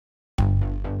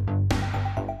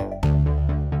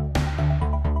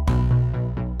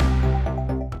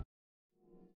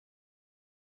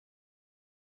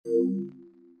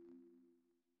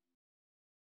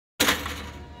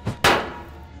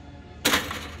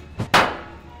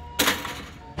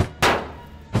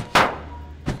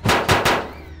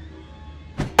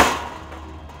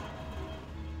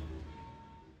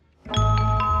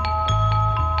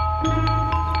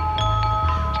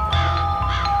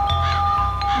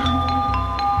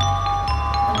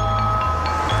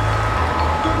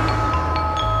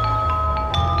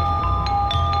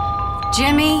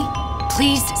Jimmy,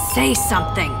 please say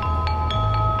something.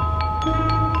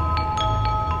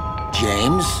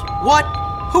 James? What?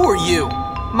 Who are you?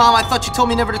 Mom, I thought you told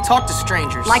me never to talk to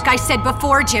strangers. Like I said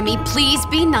before, Jimmy, please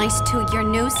be nice to your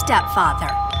new stepfather.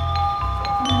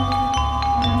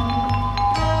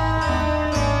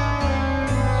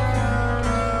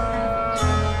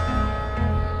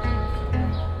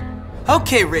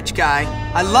 Okay, rich guy.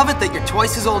 I love it that you're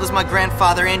twice as old as my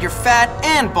grandfather and you're fat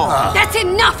and bald. That's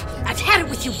enough! I've had it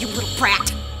with you, you little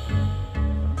brat!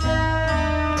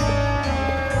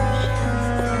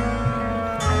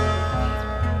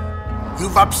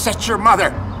 You've upset your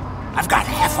mother. I've got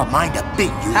half a mind to beat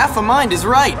you. Half a mind is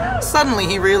right. Suddenly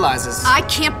he realizes. I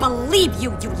can't believe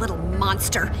you, you little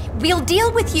monster. We'll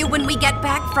deal with you when we get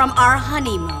back from our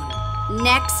honeymoon.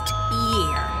 Next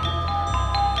year.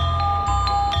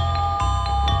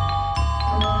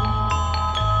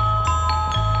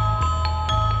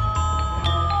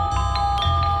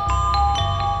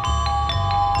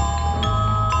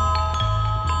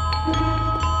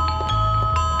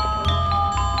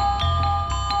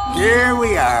 Here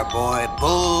we are, boy.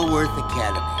 Bullworth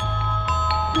Academy.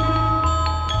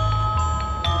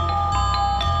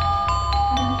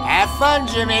 Have fun,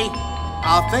 Jimmy.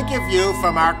 I'll think of you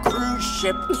from our cruise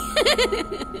ship.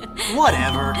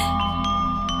 Whatever.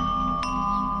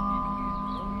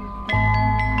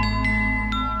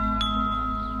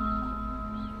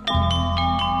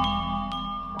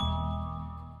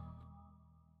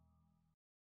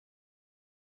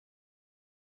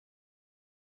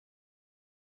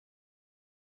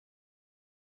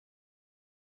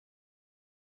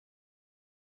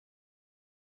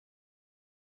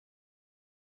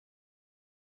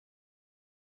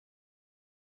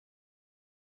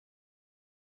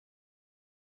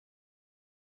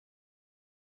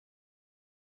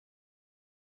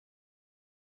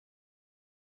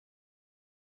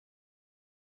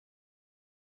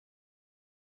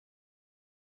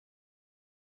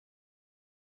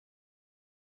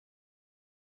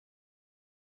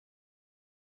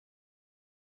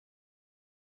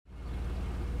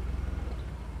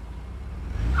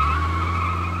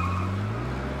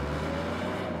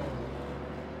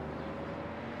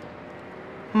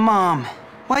 Mom,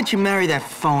 why'd you marry that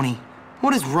phony?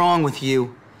 What is wrong with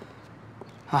you?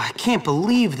 I can't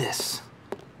believe this.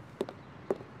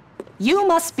 You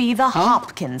must be the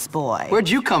Hopkins boy. Where'd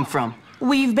you come from?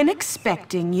 We've been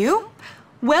expecting you.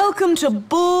 Welcome to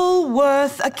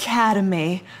Bullworth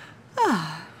Academy.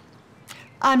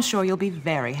 I'm sure you'll be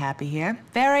very happy here.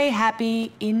 Very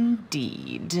happy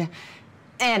indeed.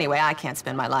 Anyway, I can't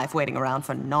spend my life waiting around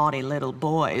for naughty little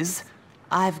boys.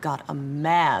 I've got a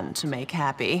man to make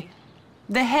happy.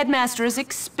 The headmaster is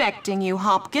expecting you,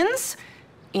 Hopkins,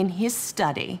 in his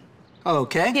study.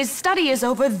 Okay. His study is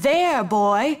over there,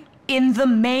 boy, in the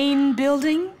main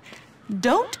building.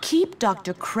 Don't keep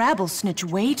Dr. Crabblesnitch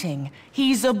waiting.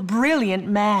 He's a brilliant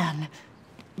man.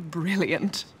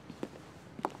 Brilliant.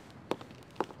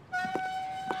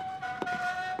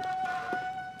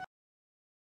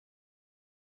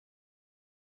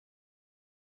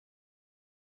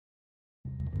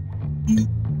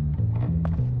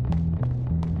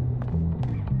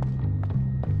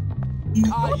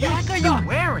 What the heck are you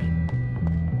wearing?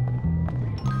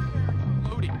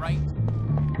 Loading, right?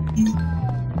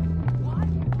 What?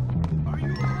 Are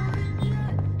you loading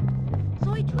yet?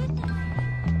 So I twisted.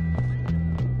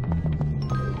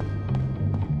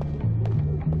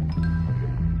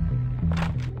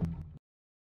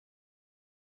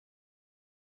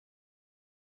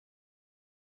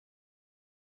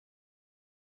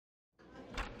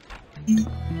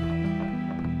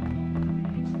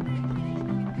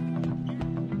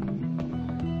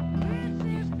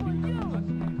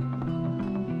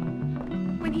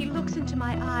 When he looks into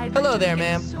my eyes, Hello there, I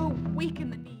ma'am. get so weak in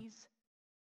the knees.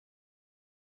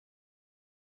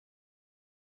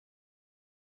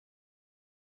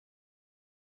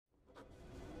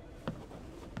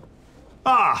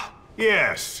 Ah,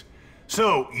 yes.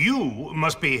 So you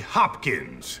must be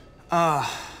Hopkins.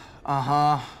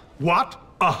 Uh-huh. What?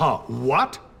 Uh-huh.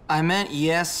 What? I meant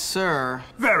yes, sir.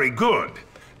 Very good.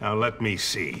 Now let me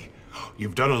see.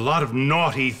 You've done a lot of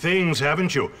naughty things,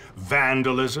 haven't you?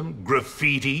 Vandalism,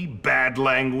 graffiti, bad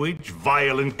language,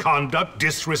 violent conduct,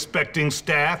 disrespecting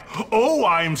staff. Oh,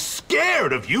 I'm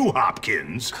scared of you,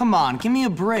 Hopkins. Come on, give me a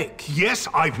break. Yes,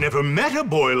 I've never met a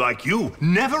boy like you.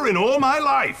 Never in all my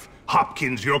life.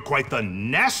 Hopkins, you're quite the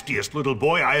nastiest little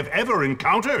boy I have ever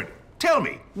encountered. Tell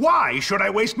me, why should I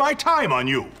waste my time on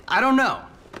you? I don't know.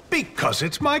 Because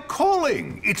it's my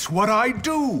calling. It's what I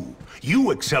do.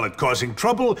 You excel at causing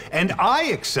trouble, and I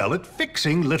excel at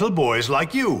fixing little boys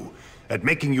like you, at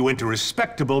making you into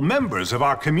respectable members of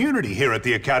our community here at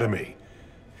the Academy.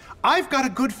 I've got a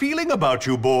good feeling about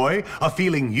you, boy. A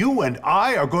feeling you and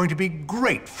I are going to be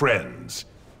great friends.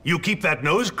 You keep that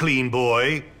nose clean,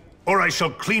 boy, or I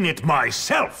shall clean it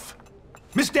myself.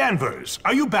 Miss Danvers,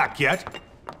 are you back yet?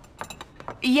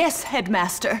 Yes,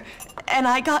 Headmaster. And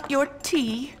I got your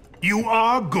tea. You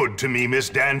are good to me, Miss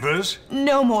Danvers.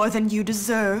 No more than you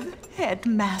deserve,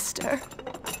 Headmaster.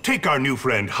 Take our new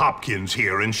friend Hopkins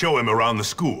here and show him around the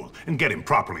school and get him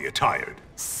properly attired.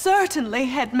 Certainly,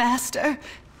 Headmaster.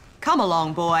 Come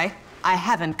along, boy. I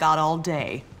haven't got all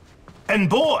day. And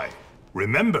boy,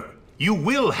 remember, you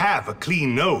will have a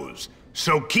clean nose,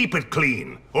 so keep it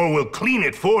clean, or we'll clean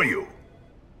it for you.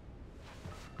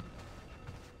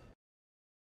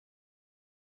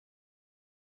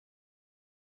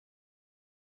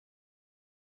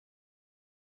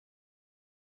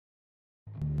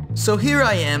 So here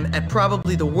I am at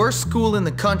probably the worst school in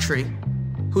the country,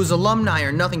 whose alumni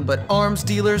are nothing but arms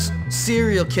dealers,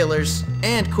 serial killers,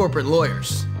 and corporate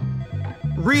lawyers.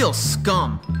 Real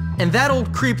scum. And that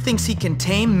old creep thinks he can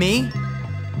tame me?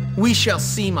 We shall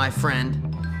see, my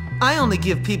friend. I only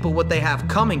give people what they have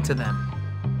coming to them.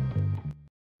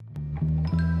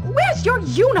 Where's your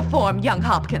uniform, young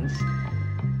Hopkins?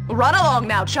 Run along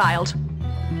now, child.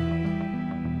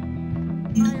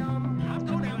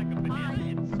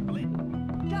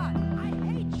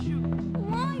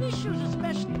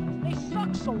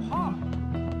 So hard.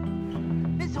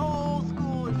 This whole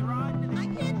school is rotten. I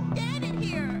can't stand it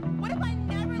here. What if I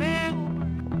never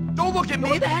Man, don't look at me.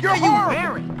 What the heck are you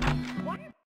wearing?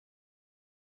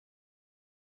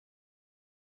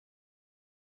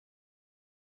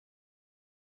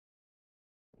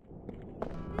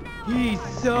 He's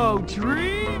so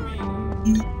dreamy.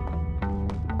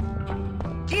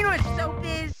 Do you know what soap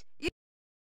is?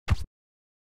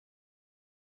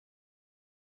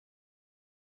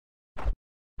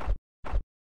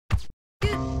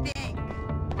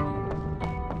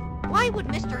 Why would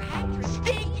Mr. Hector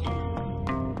stink?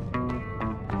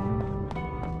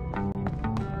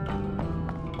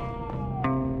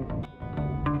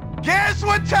 Guess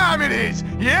what time it is?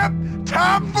 Yep,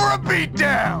 time for a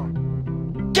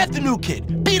beatdown! Get the new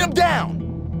kid! Beat him down!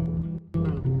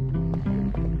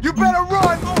 You better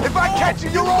run! If I catch you,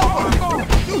 you're over!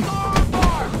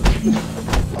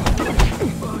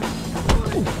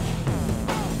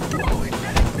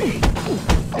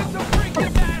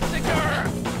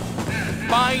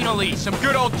 Finally, some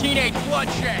good old teenage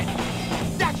bloodshed!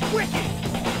 That's wicked!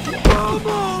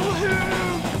 Bubble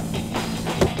him!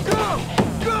 Go!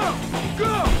 Go!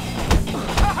 Go!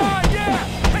 Ha-ha!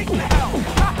 Yeah! Take the hell!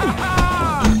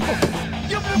 Ha-ha-ha!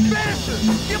 Give him a finisher!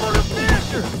 Give him a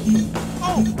finisher!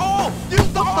 Oh! Oh! What's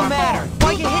the matter? Why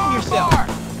are you hitting yourself?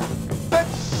 That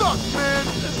sucked, man!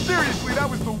 Seriously, that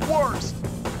was the worst!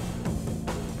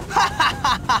 Ha ha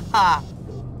ha ha ha!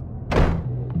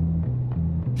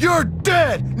 You're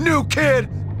dead, new kid!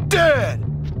 Dead!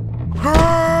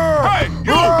 Hey,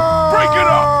 you! Break it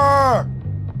up!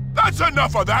 That's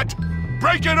enough of that!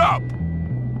 Break it up!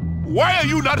 Why are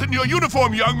you not in your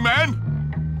uniform, young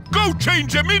man? Go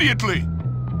change immediately!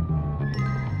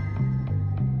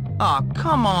 Aw,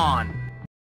 come on!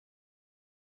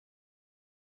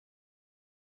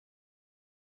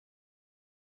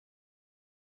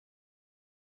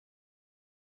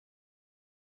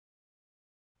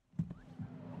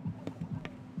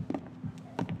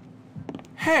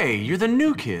 Hey, you're the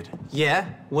new kid. Yeah?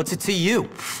 What's it to you?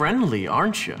 Friendly,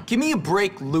 aren't you? Give me a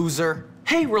break, loser.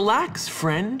 Hey, relax,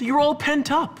 friend. You're all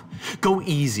pent up. Go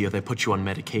easy or they put you on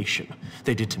medication.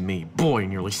 They did to me. Boy,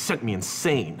 nearly sent me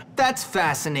insane. That's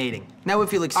fascinating. Now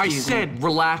if you'll excuse me. I said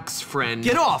relax, friend.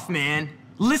 Get off, man.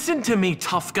 Listen to me,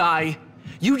 tough guy.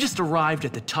 You just arrived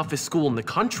at the toughest school in the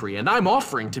country, and I'm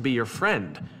offering to be your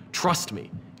friend. Trust me,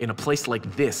 in a place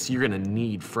like this, you're gonna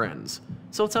need friends.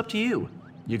 So it's up to you.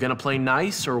 You gonna play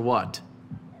nice or what?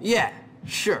 Yeah,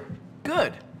 sure.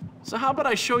 Good. So how about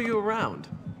I show you around?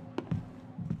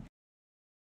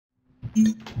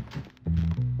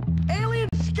 Alien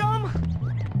scum!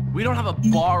 We don't have a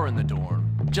bar in the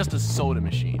dorm, just a soda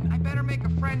machine. I better make a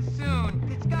friend soon.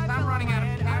 I'm running out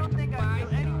of cash to buy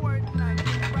stuff.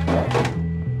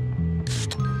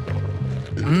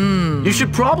 You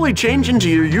should probably change into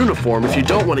your uniform if you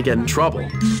don't want to get in trouble.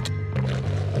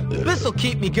 This'll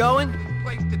keep me going.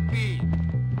 Place to be.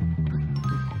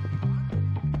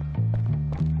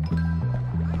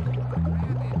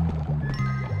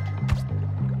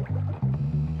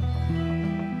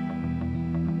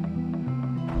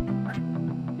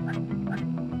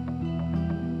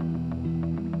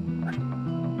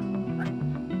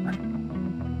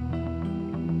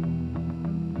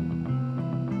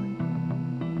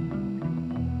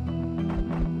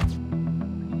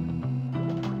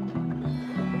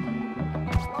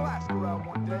 I'll ask around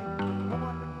one day.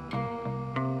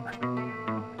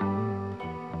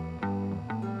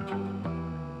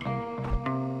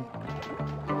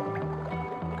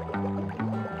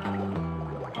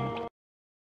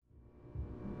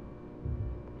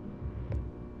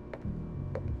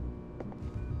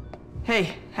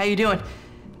 Hey, how you doing?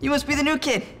 You must be the new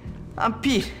kid. I'm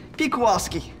Pete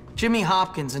Kowalski. Jimmy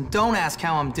Hopkins, and don't ask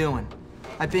how I'm doing.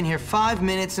 I've been here 5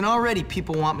 minutes and already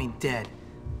people want me dead.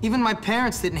 Even my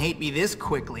parents didn't hate me this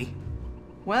quickly.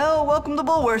 Well, welcome to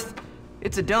Bullworth.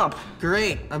 It's a dump.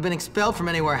 Great, I've been expelled from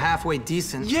anywhere halfway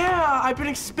decent. Yeah, I've been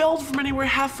expelled from anywhere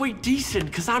halfway decent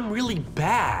because I'm really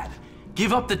bad.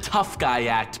 Give up the tough guy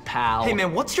act, pal. Hey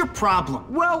man, what's your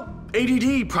problem? Well,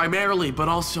 ADD primarily, but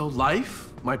also life,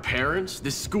 my parents,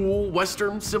 this school,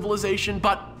 Western civilization,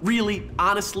 but really,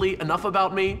 honestly, enough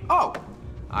about me. Oh,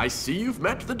 I see you've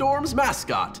met the dorm's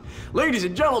mascot. Ladies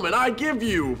and gentlemen, I give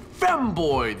you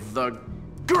Femboy, the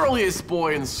girliest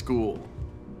boy in school.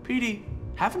 Petey,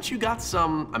 haven't you got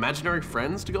some imaginary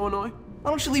friends to go annoy?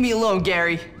 Why don't you leave me alone,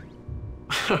 Gary?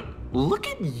 Look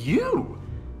at you.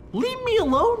 Leave me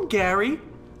alone, Gary.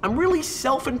 I'm really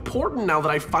self-important now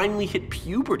that I finally hit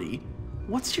puberty.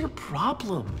 What's your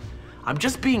problem? I'm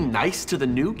just being nice to the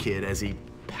new kid as he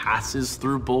passes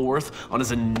through Bullworth on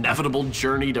his inevitable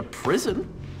journey to prison.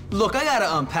 Look, I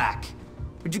gotta unpack.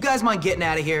 Would you guys mind getting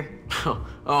out of here?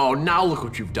 Oh, now look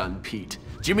what you've done, Pete.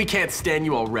 Jimmy can't stand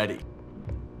you already.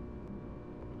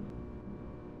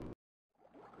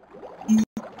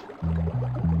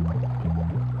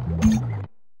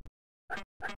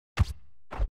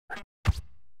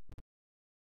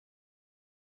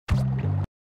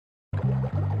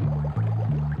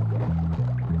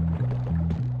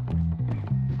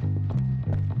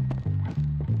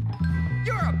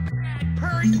 You're a bad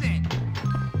person!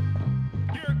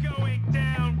 You're going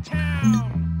downtown!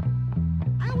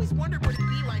 I always wondered what it'd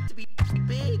be like to be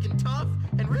big and tough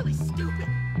and really stupid.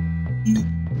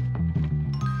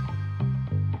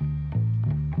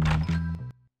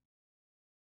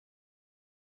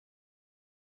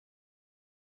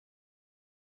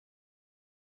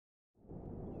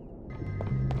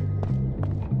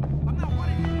 I'm not one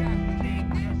of these guys who take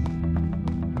this.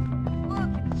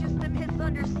 Look, it's just a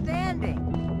misunderstanding.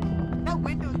 No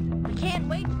windows. We can't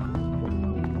wait.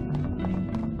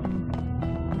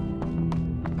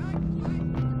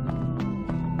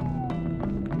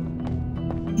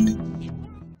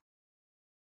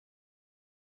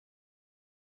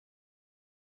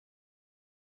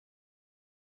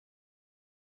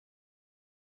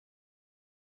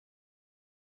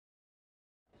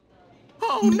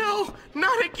 Oh no,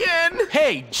 not again!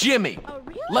 Hey, Jimmy!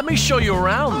 Let me show you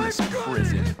around this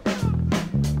prison.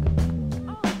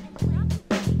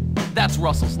 That's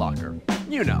Russell's locker.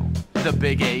 You know, the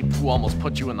big ape who almost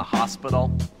put you in the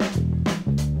hospital.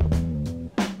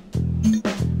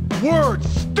 Word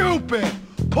stupid!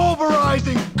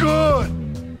 Pulverizing good!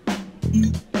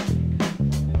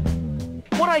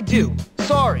 What'd I do?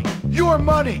 Sorry. Your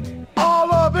money!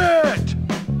 All of it!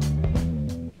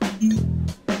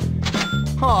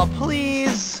 Aw,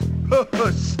 please.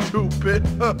 Stupid!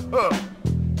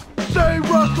 Say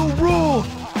Russell rules!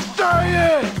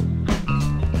 Say it!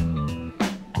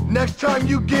 Next time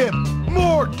you give,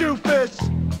 more doofus!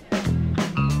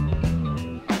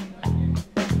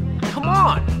 Come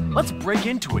on, let's break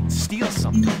into it and steal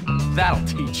something. That'll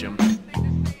teach him.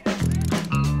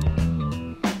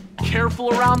 Careful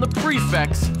around the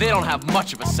prefects. They don't have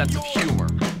much of a sense of humor.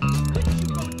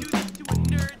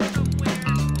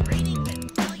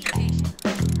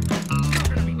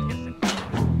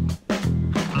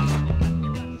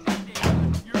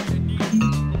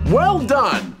 Well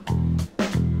done!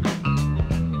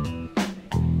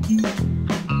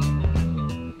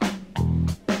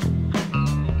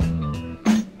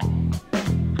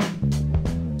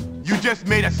 You just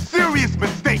made a serious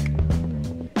mistake!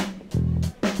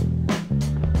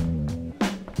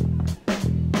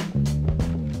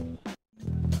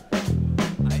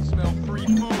 I smell free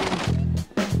food.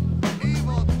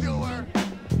 Evil doer!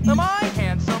 Am I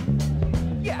handsome?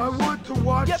 Yes. I want to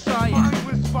watch Yes, I am.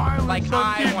 mindless violence Like on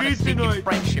I want TV to sink in tonight.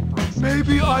 friendship race.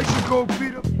 Maybe I should go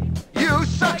beat him. You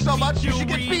suck so much you should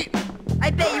get beaten.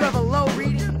 I bet you have a low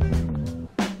reading.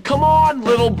 Come on,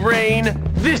 little brain,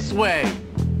 this way. I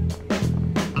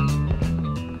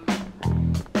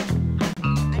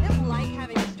don't like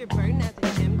having Mr. Burton as a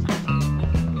gym class.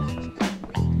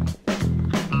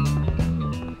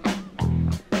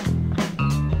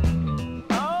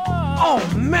 Oh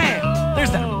man,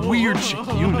 there's that weird chick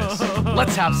Eunice.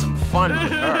 Let's have some fun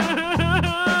with her.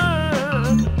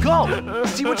 Go,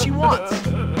 see what she wants.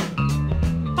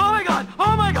 Oh my god!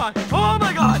 Oh my god! Oh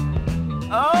my god!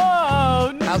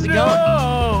 Oh, how's it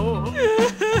going?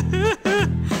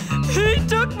 He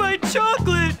took my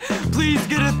chocolate! Please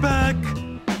get it back!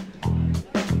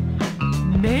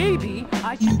 Maybe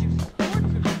I should do sports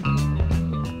with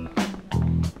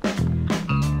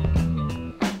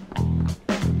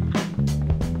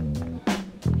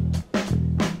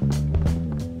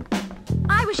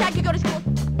I wish I could go to school.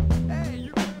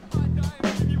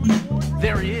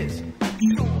 There he is.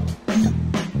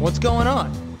 What's going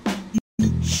on?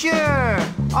 Sure,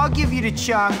 I'll give you the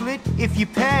chocolate if you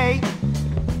pay.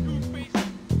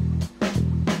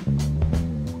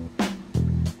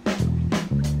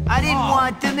 I didn't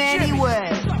want them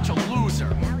anyway. Such a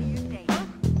loser.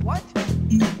 What?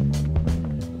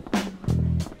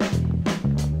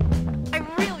 I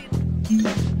really...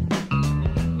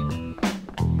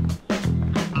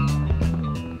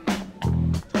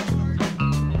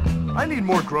 I need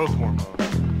more growth hormone.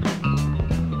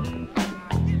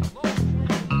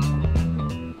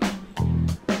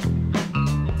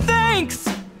 Thanks!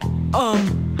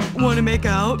 Wanna make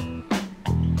out?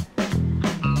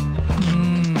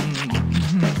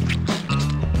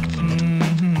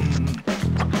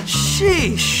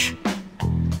 Sheesh!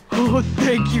 Oh,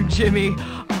 thank you, Jimmy.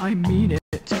 I mean it.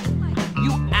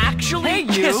 You actually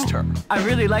kissed her. I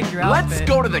really like your outfit. Let's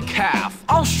go to the calf.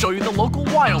 I'll show you the local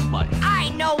wildlife. I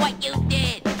know what you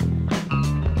did.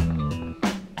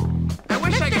 I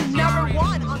wish I could Number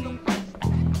one on the...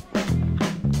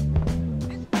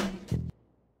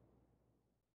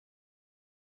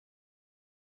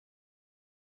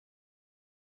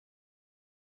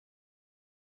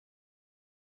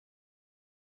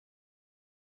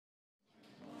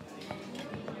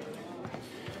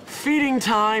 Feeding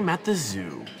time at the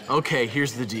zoo. Okay,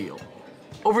 here's the deal.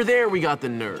 Over there, we got the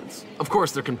nerds. Of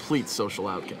course, they're complete social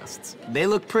outcasts. They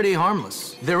look pretty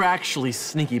harmless. They're actually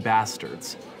sneaky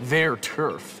bastards. Their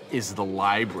turf is the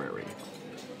library.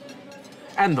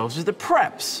 And those are the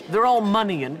preps. They're all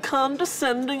money and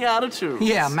condescending attitudes.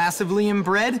 Yeah, massively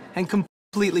inbred and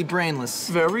completely brainless.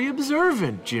 Very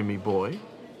observant, Jimmy boy.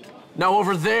 Now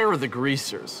over there are the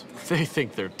greasers. They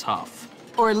think they're tough.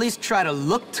 Or at least try to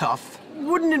look tough.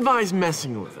 Wouldn't advise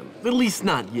messing with them, at least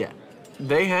not yet.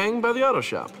 They hang by the auto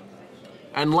shop.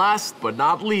 And last but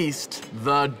not least,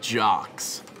 the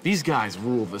jocks. These guys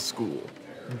rule the school.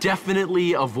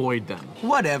 Definitely avoid them.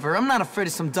 Whatever, I'm not afraid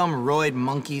of some dumb roid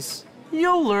monkeys.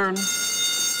 You'll learn.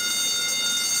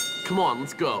 Come on,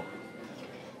 let's go.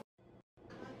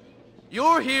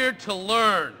 You're here to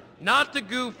learn, not to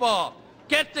goof off.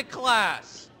 Get to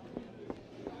class.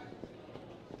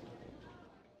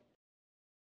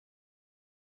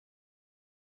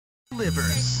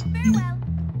 Livers. Farewell.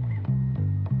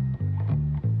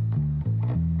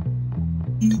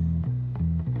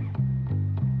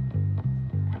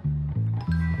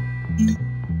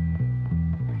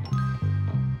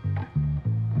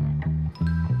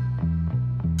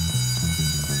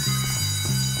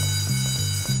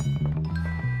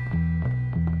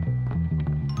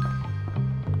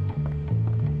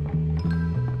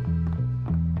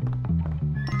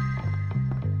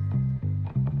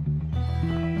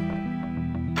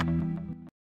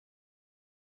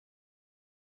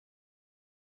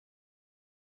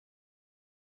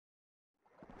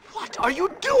 What are you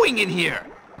doing in here?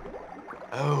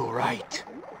 Oh, right.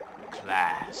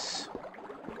 Class.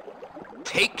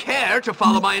 Take care to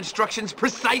follow my instructions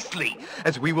precisely,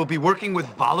 as we will be working with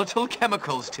volatile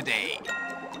chemicals today.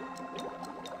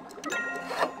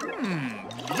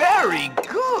 Very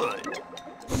good.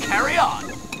 Carry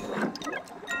on.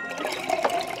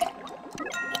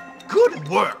 Good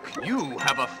work. You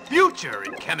have a future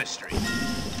in chemistry.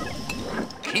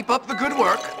 Keep up the good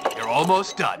work. You're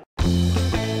almost done.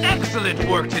 Excellent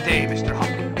work today, Mr.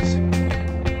 Hopkins.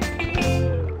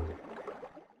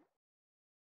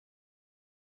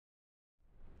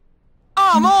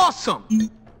 I'm awesome!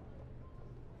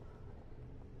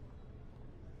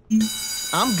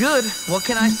 I'm good. What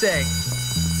can I say?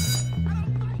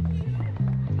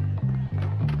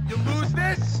 You lose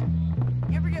this?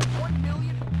 You ever get 1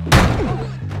 million?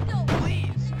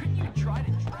 Please, couldn't you try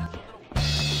to dress a little...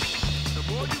 The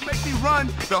more you make me run run,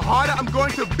 the harder I'm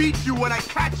going to beat you when I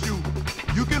catch you.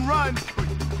 You can run, but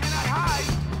you cannot hide.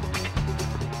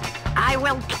 I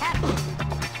will catch.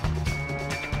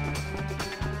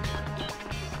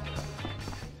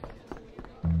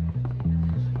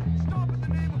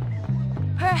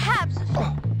 Perhaps.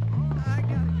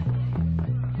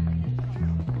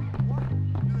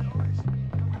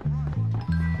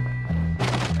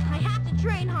 I have to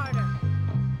train harder.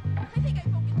 I think I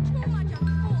focus too much on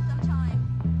school sometimes.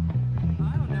 I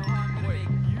don't know how I'm gonna make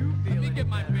you feel. Let me get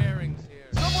my bearings here.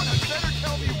 Someone had better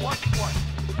tell me what's what.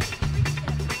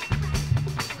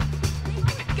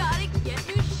 Gotta get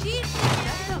new sheets.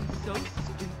 That sounds so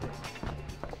stupid.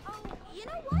 Oh, you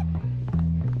know what?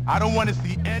 I don't want to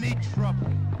see any trouble.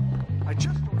 I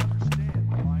just don't understand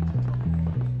the lines of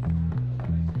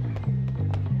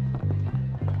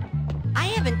I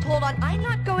haven't told on I'm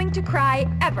not going to cry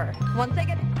ever. Once I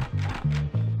get.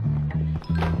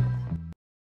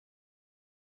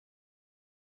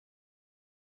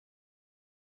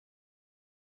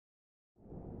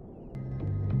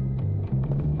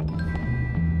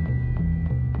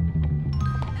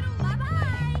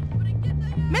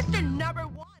 Mr. Number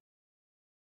One.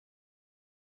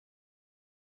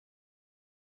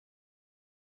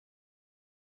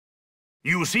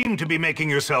 You seem to be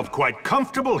making yourself quite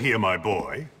comfortable here, my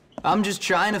boy. I'm just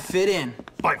trying to fit in.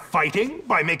 By fighting?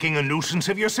 By making a nuisance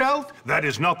of yourself? That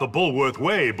is not the Bullworth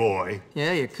way, boy.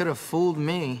 Yeah, you could have fooled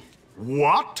me.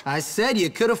 What? I said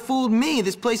you could have fooled me.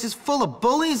 This place is full of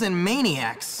bullies and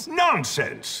maniacs.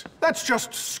 Nonsense! That's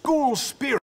just school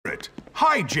spirit.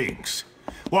 Hijinks.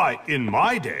 Why, in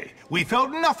my day, we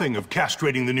felt nothing of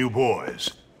castrating the new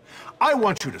boys. I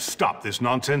want you to stop this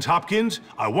nonsense, Hopkins.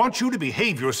 I want you to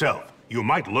behave yourself. You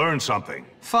might learn something.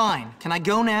 Fine. Can I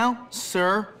go now,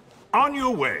 sir? On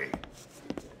your way.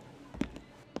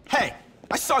 Hey,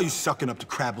 I saw you sucking up to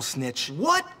Crabble Snitch.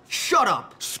 What? Shut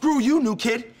up. Screw you, new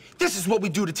kid. This is what we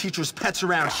do to teachers' pets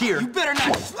around here. You better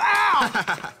not.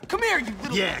 Ow! Come here, you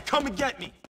little... Yeah, come and get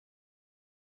me.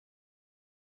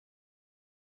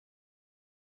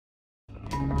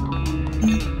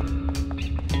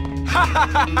 Ha ha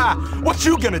ha ha! What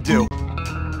you gonna do?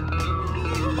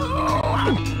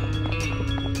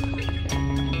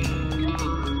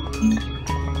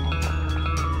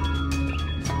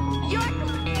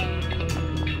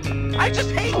 I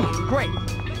just hate you. Great.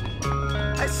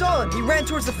 I saw him. He ran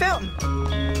towards the fountain.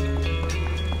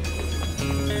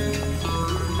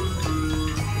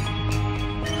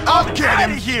 I'll get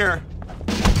out of here!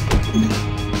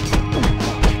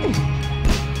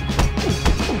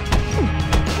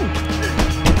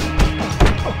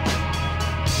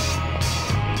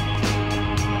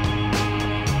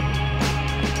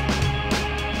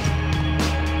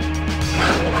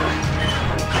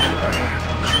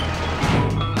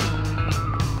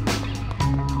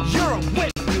 You're a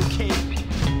witch, new kid.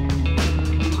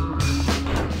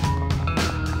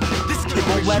 This kid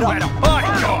won't let up.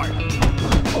 Bodyguard!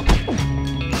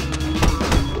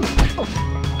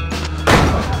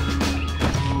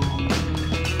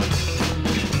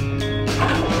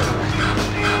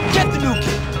 Get the new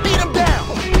kid! Beat him down!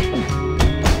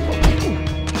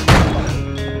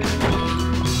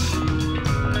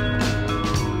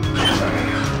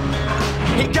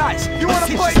 Hey guys, you wanna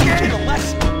play a game? A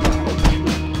lesson.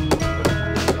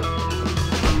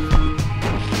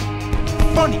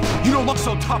 Funny, you don't look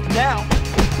so tough now.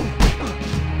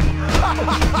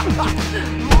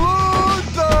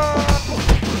 Loser!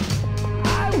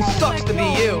 Sucks to be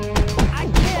you. I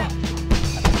can't.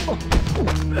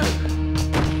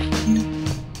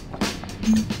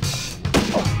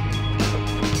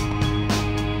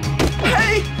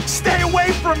 Hey, stay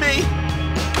away from me!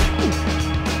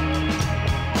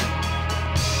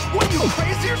 What, you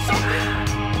crazy or something?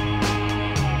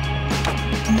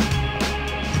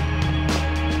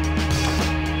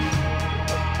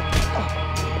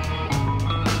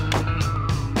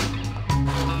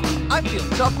 I feel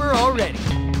tougher already.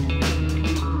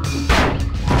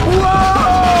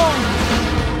 Whoa!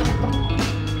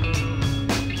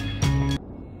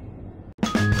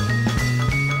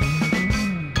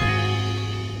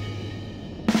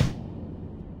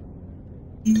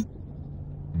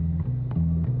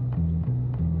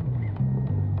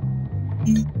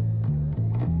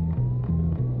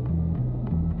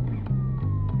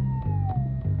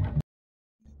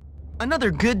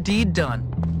 Another good deed done.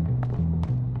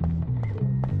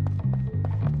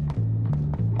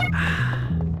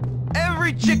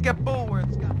 Every chick at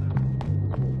Bullworth's got them.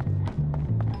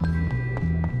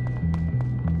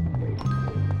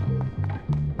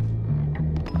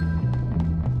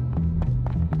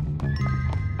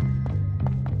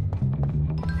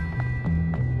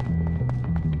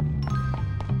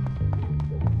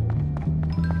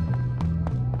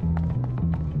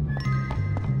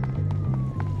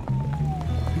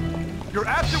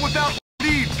 without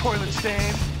leave, toilet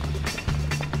stand.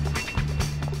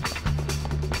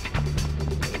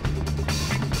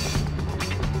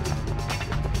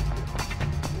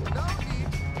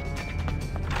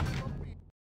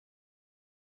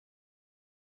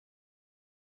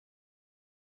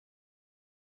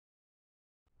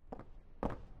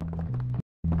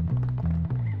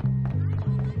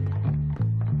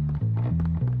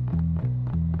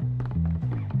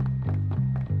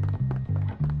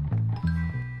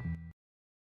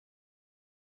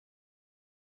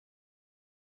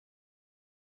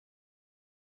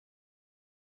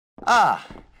 Ah,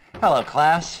 hello,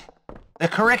 class. The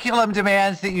curriculum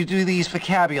demands that you do these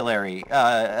vocabulary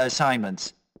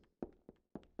assignments.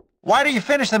 Why do you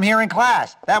finish them here in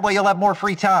class? That way you'll have more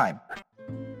free time.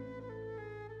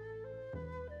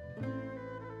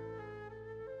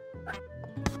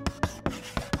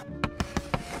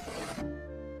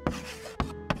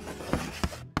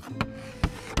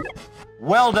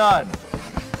 Well done.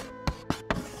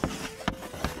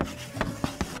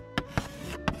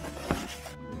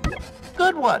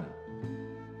 Good one.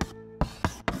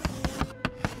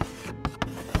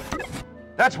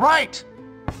 That's right.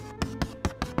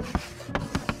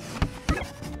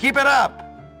 Keep it up.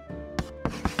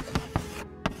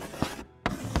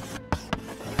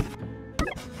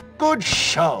 Good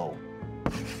show.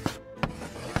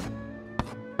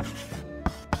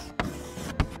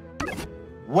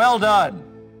 Well done.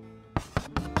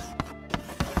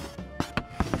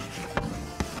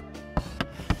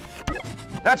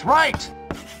 That's right.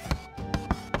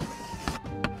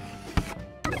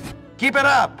 Keep it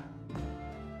up.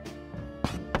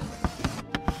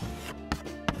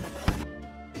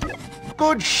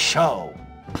 Good show.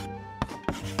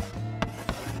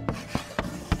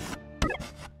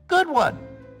 Good one.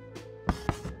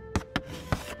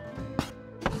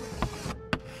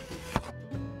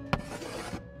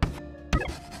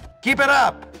 Keep it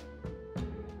up.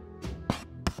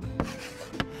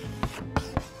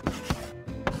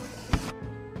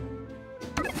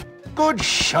 Good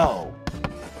show.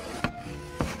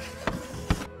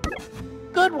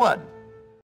 Good one.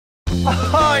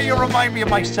 Oh, you remind me of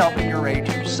myself at your age.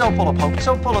 You're so full of hope,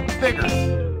 so full of vigor.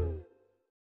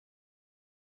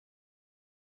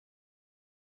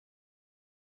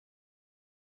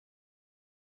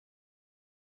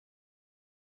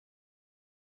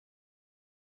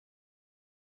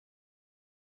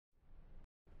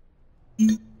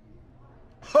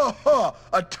 Ha ha!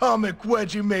 Atomic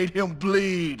Wedgie made him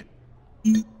bleed.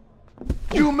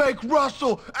 You make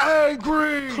Russell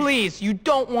angry! Please, you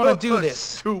don't want to do this.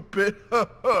 Stupid.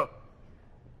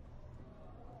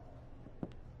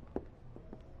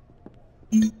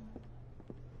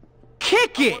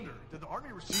 Kick it! Did the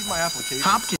Army receive my application?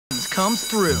 Hopkins comes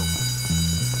through.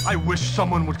 I wish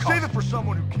someone would save it for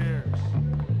someone who cares.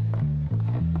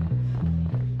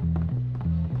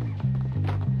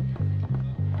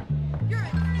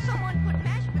 Someone put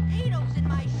mashed potatoes in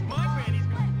my shoe. My granny's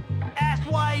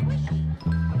asswipe.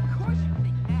 Of course you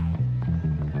think that.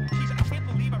 Jeez, I can't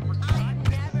believe I forgot. I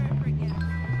never forget.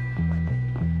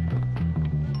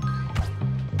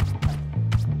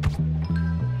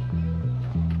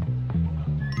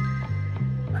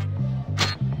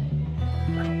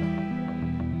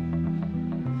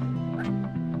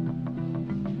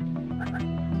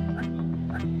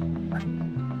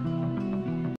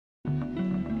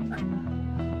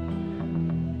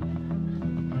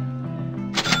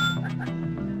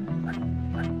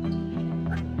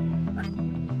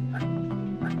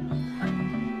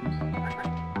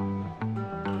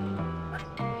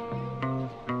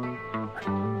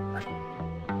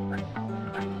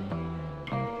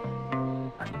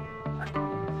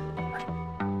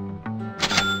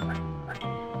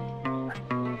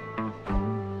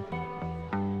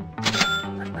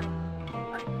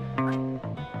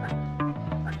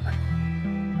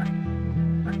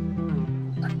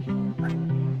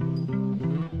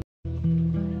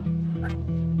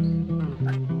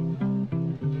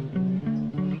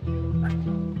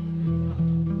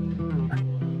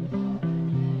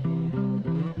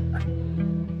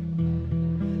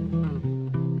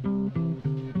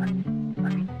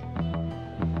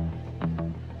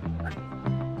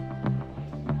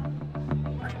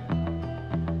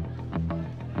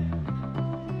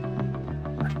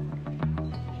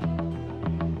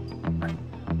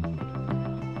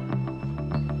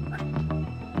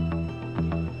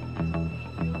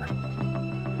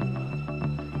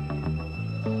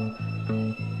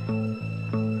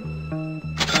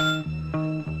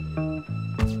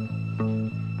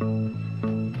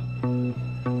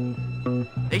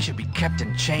 They should be kept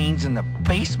in chains in the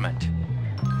basement.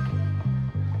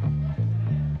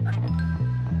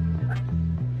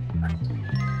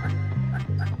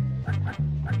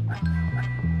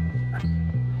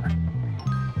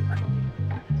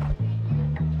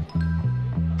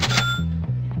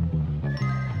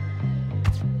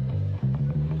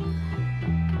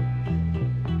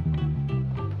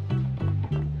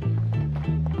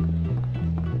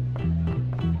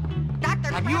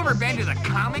 Have you ever been to the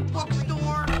comic book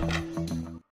store?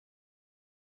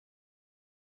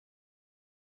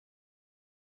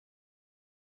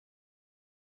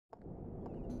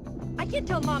 I can't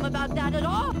tell Mom about that at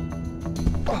all.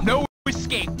 No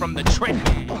escape from the trick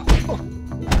man.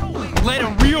 Let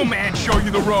a real man show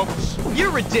you the ropes.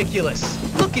 You're ridiculous.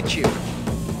 Look at you.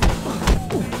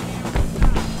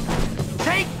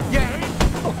 Take game.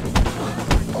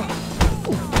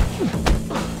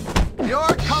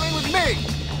 You're coming with me.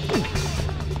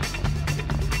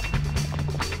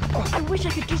 I wish I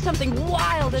could do something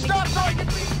wild and... Stop throwing at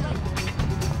me!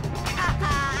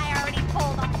 I already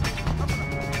pulled off.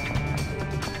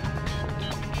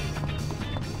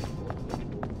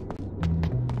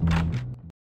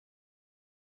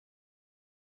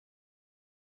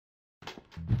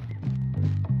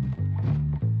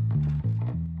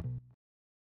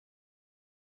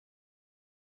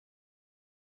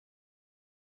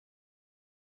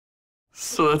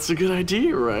 So that's a good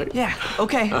idea, right? Yeah,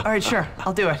 okay, alright, sure.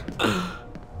 I'll do it.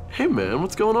 Hey man,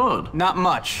 what's going on? Not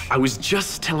much. I was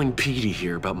just telling Petey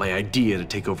here about my idea to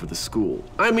take over the school.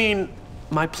 I mean,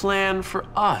 my plan for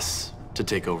us to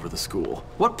take over the school.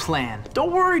 What plan?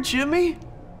 Don't worry, Jimmy.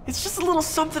 It's just a little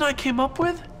something I came up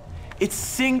with. It's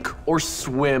sink or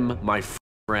swim, my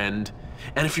friend.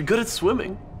 And if you're good at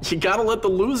swimming, you gotta let the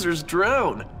losers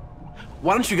drown.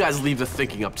 Why don't you guys leave the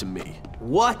thinking up to me?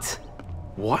 What?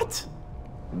 What?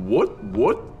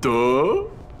 What the?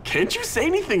 Can't you say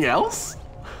anything else?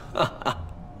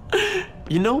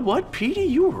 You know what, Petey?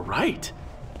 You were right.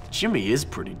 Jimmy is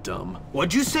pretty dumb.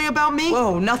 What'd you say about me?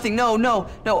 Whoa, nothing, no.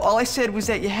 All I said was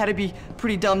that you had to be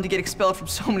pretty dumb to get expelled from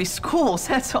so many schools,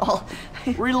 that's all.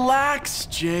 Relax,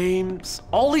 James.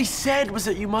 All he said was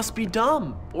that you must be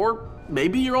dumb. Or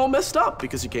maybe you're all messed up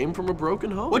because you came from a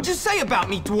broken home. What'd you say about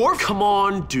me, dwarf? Come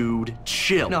on, dude.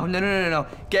 Chill. No.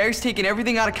 Gary's taking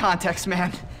everything out of context,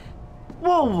 man.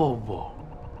 Whoa.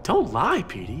 Don't lie,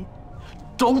 Petey.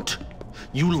 Don't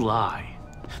you lie.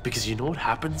 Because you know what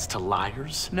happens to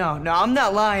liars? No, I'm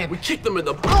not lying. We kick them in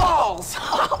the balls!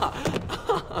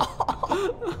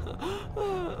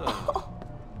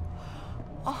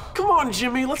 Come on,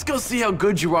 Jimmy, let's go see how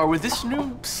good you are with this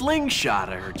new slingshot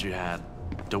I heard you had.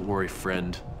 Don't worry,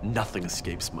 friend. Nothing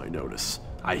escapes my notice.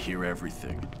 I hear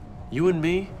everything. You and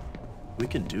me, we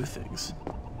can do things.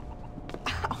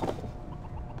 Ow.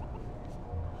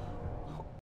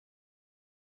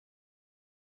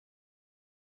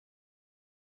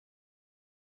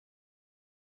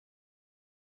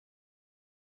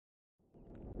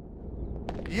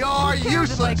 You're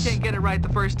useless! I can't get it right the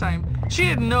first time. She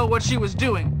didn't know what she was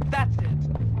doing. That's it.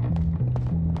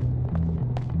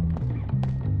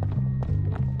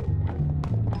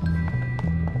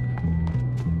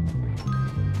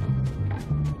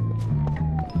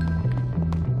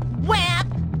 Whap!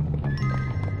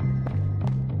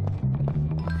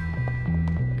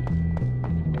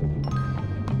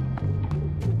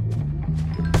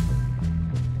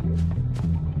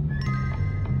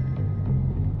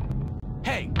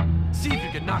 Hey, see if you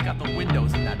can knock out the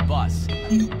windows in that bus.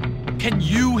 Can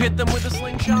you hit them with a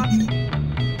slingshot?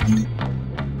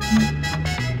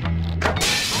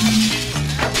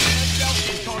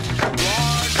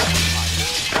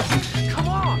 Come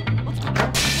on, let's go.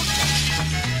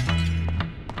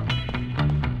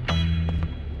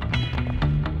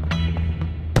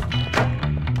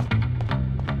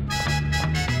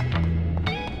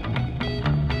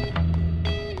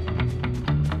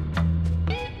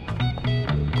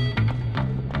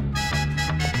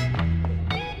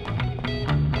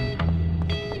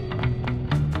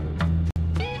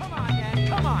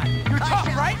 Come on. You're tough,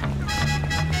 right?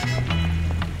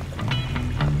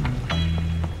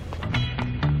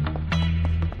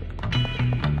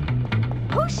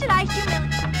 Who should I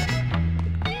humiliate?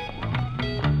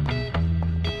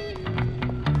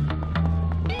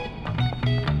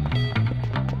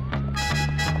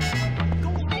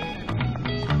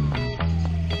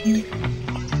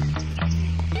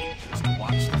 Just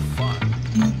watch the fun.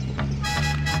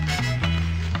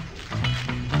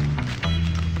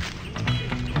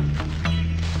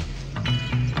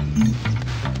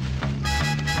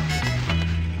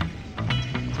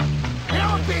 You know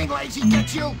what being lazy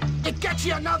gets you? It gets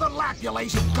you another lap, you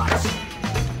lazy guts.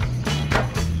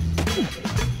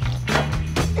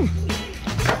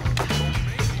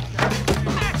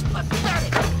 That's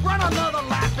pathetic. Run another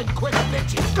lap and quit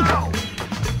bitching. Go!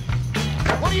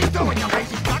 What are you doing, you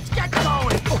lazy guts? Get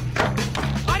going!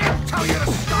 I didn't tell you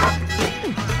to stop!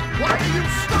 Why are you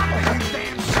stopping, you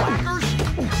damn slackers?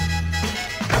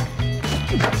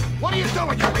 What are you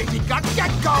doing, you lazy guts?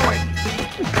 Get going!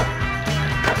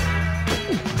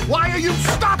 Why are you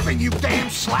stopping? nothing, you damn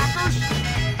slackers!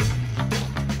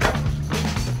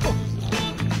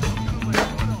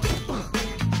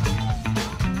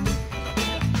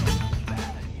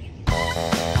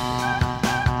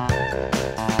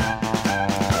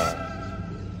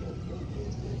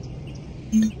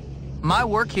 My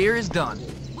work here is done.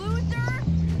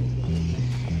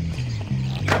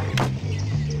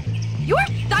 You're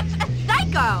such a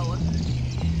psycho!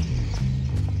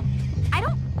 I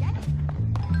don't get it.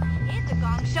 It's a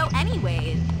gong show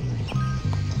anyways.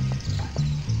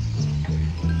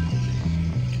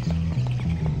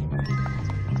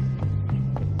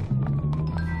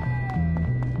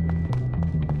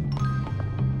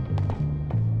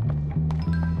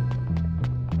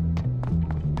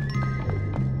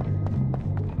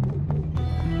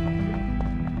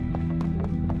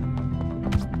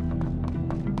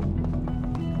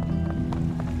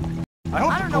 I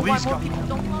hope don't the know why police more come. people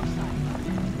don't love science.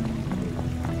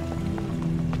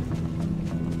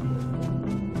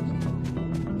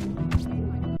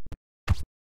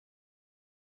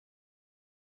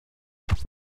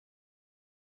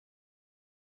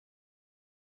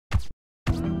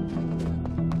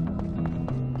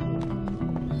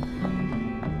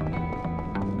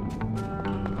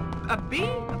 A bee?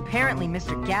 Apparently,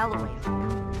 Mr. Galloway's.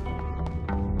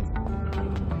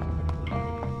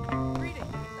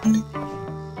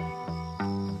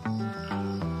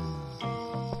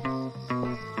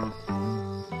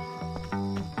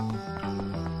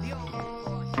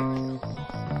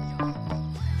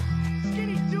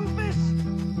 Skinny doofus!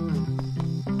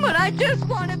 But I just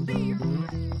want to be your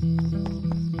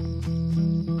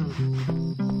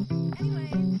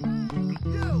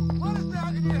You, what is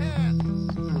that in your hand?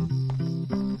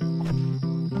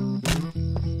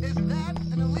 Is that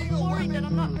an illegal worried weapon? that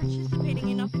I'm not participating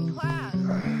enough in class.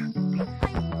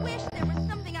 I wish there was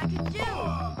something I could do.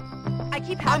 I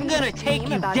keep having I'm gonna this take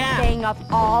dream you about down. staying up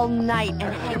all night and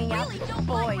hanging out with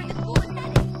boys.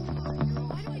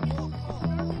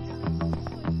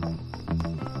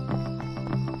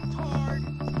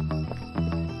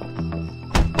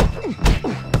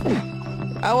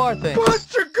 How are things?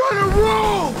 Buster gonna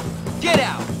roll! Get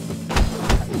out!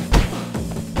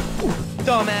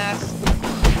 Dumbass!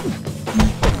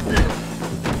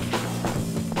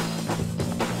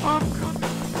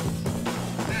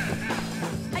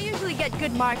 I usually get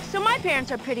good marks, so my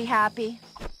parents are pretty happy.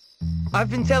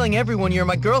 I've been telling everyone you're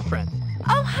my girlfriend.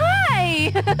 Oh,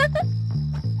 hi!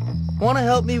 Wanna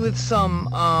help me with some,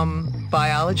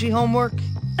 biology homework?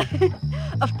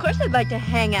 Of course I'd like to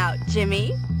hang out,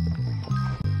 Jimmy.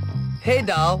 Hey,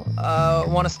 doll,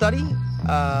 wanna study?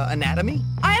 Anatomy?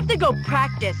 I have to go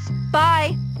practice.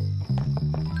 Bye.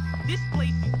 This place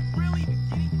is really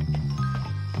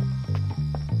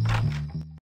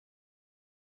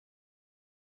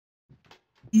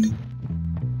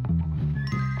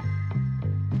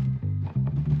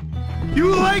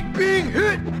You like being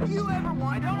hit? You ever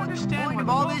wonder what the point of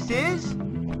all this is?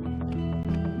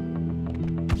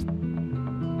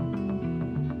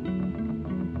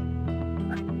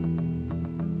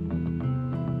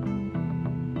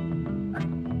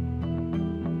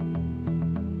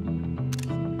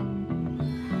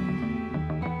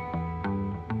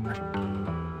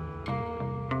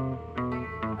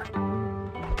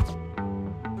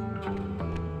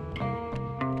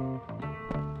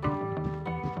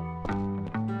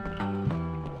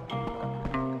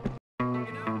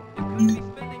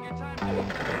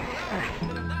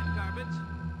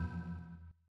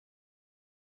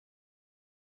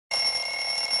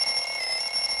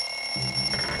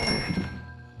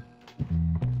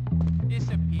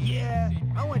 Yeah,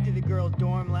 I went to the girls'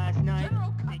 dorm last night.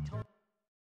 They told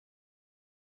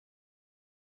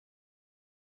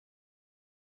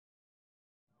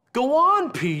Go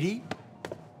on, Petey.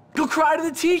 Go cry to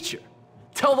the teacher.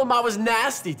 Tell them I was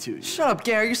nasty to you. Shut up,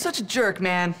 Gary. You're such a jerk,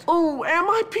 man. Oh, am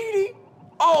I, Petey?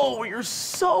 Oh, you're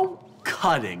so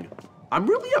cutting. I'm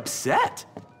really upset.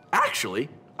 Actually,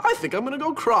 I think I'm gonna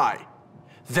go cry.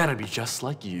 Then I'd be just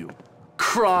like you.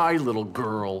 Cry, little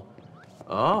girl.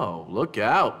 Oh, look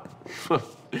out.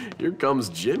 Here comes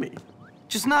Jimmy.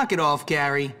 Just knock it off,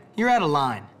 Gary. You're out of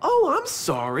line. Oh, I'm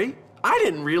sorry. I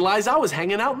didn't realize I was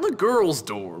hanging out in the girls'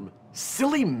 dorm.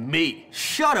 Silly me.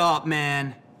 Shut up,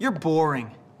 man. You're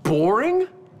boring. Boring?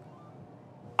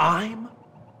 I'm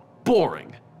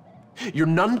boring. You're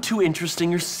none too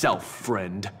interesting yourself,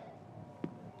 friend.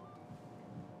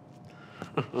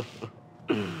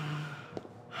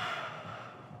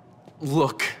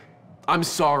 Look, I'm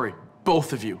sorry,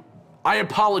 both of you. I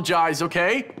apologize,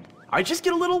 okay? I just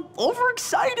get a little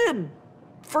overexcited.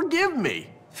 Forgive me.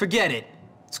 Forget it.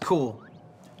 It's cool.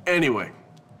 Anyway,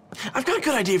 I've got a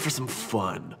good idea for some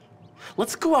fun.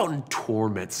 Let's go out and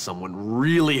torment someone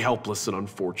really helpless and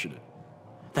unfortunate.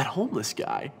 That homeless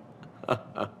guy.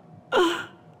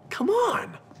 Come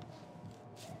on.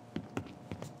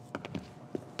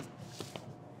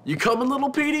 You coming, little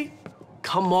Petey?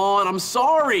 Come on, I'm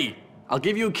sorry. I'll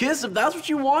give you a kiss if that's what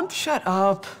you want. Shut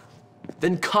up.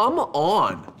 Then come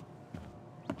on.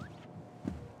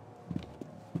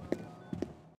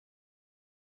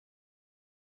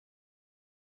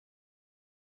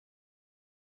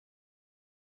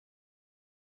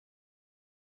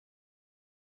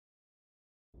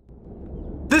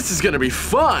 This is gonna be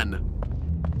fun!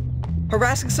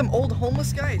 Harassing some old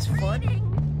homeless guy is fun.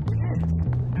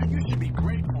 You should be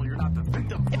grateful you're not the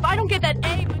victim. If I don't get that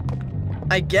A...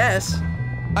 I guess.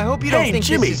 I hope you don't think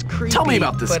Jimmy, this is creepy, tell me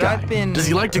about this but guy. I've been Does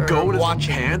he like to go in his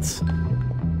watching. pants?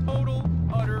 Total,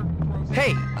 utter...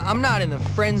 Hey, I'm not in the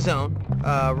friend zone,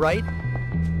 right?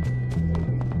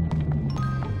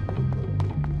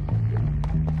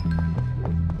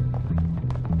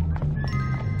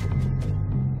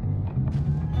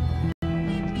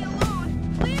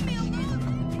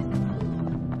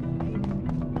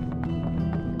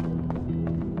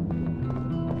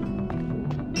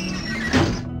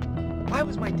 Why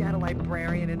was my dad a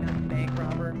librarian and not a bank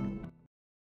robber?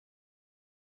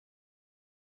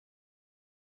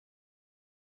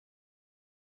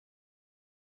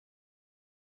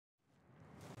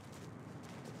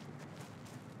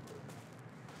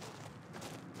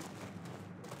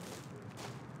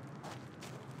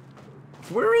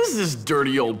 Where is this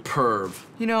dirty old perv?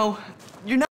 You know,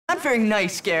 you're not very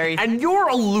nice, Gary. And you're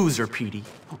a loser, Petey.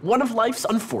 One of life's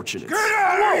unfortunates. Get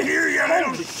out of here, you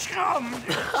little scum!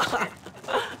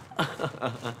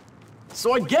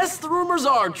 So I guess the rumors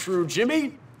are true,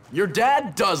 Jimmy. Your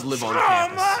dad does live on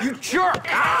campus. You jerk!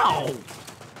 Ow!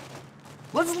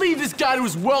 Let's leave this guy to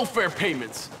his welfare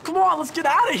payments. Come on, let's get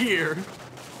out of here.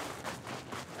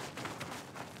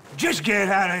 Just get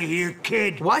out of here,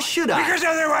 kid. Why should I? Because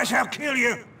otherwise I'll kill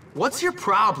you. What's your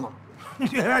problem?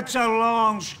 That's a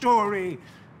long story.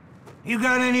 You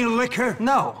got any liquor?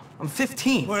 No, I'm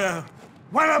 15. Well,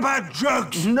 what about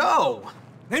drugs? No.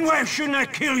 Then why shouldn't I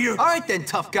kill you? All right then,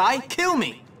 tough guy, kill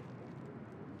me.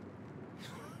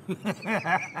 You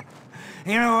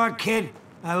know what, kid?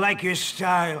 I like your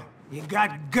style. You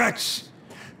got guts.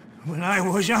 When I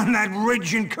was on that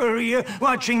ridge in Korea,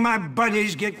 watching my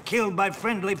buddies get killed by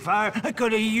friendly fire, I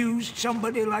could have used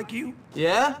somebody like you.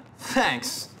 Yeah?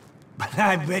 Thanks. But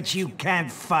I bet you can't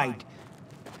fight.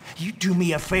 You do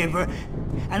me a favor,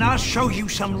 and I'll show you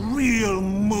some real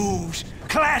moves.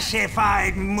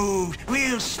 Classified moves.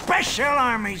 Real special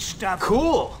army stuff.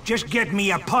 Cool. Just get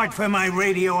me a part for my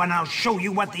radio, and I'll show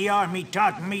you what the army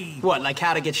taught me. What, like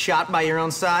how to get shot by your own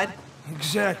side?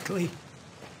 Exactly.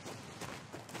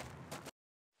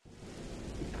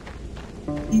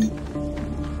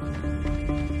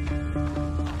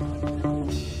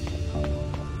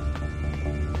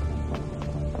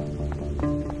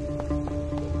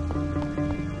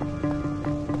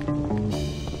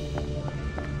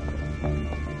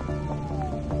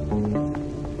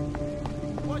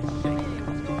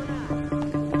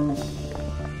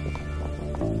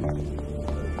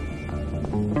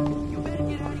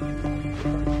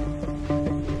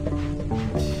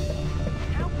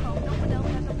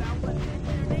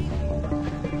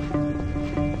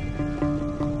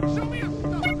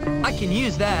 I can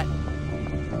use that.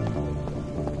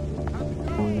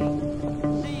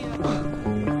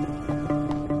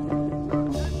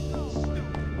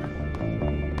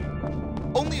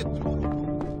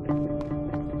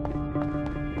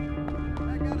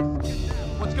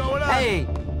 What's going on? Hey!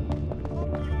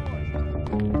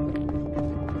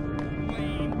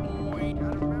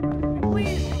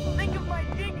 Please, think of my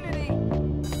dignity.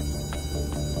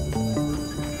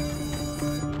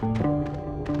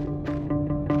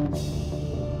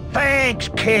 Thanks,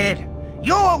 kid.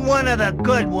 You're one of the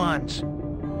good ones.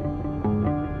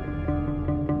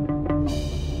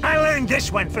 I learned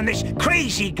this one from this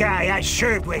crazy guy I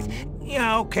served with.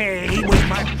 Yeah, okay, he was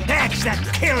my... That's the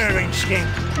killer instinct.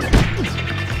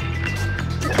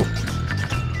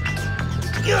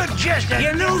 You're just a...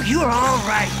 You know, you're all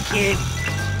right, kid.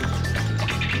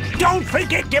 Don't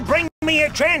forget to bring me a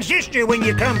transistor when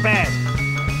you come back.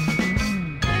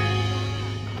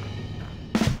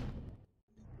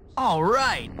 All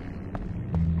right.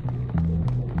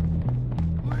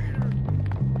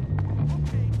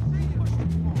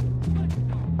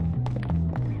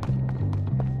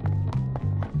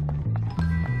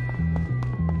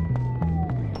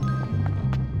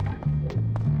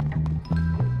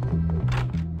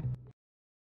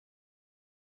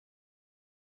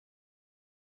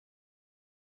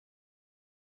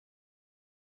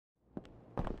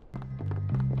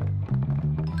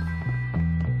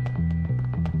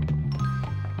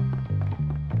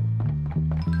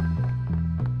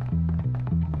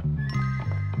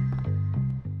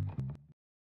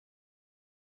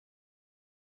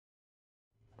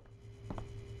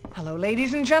 Hello,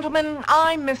 ladies and gentlemen.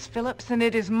 I'm Miss Phillips, and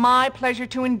it is my pleasure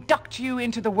to induct you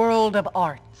into the world of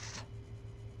arts.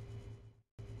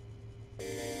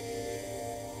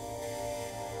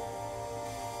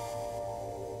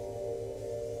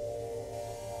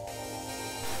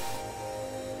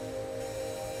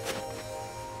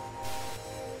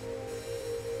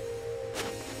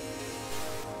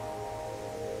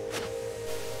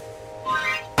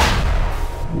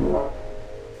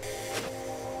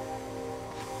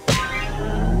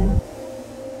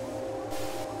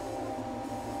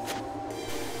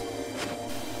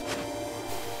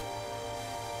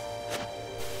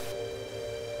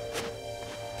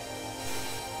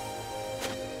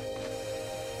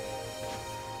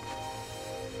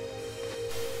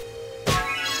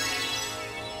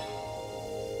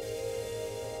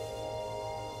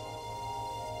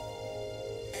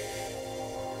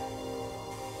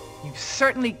 You've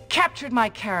certainly captured my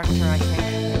character, I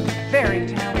think. Very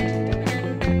talented.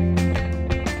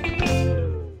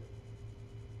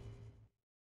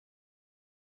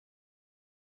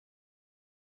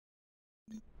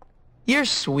 You're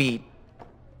sweet.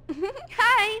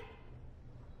 Hi.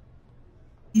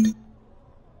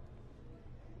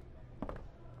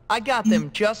 I got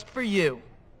them just for you.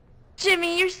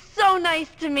 Jimmy, you're so nice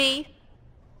to me.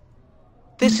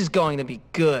 This is going to be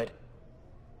good.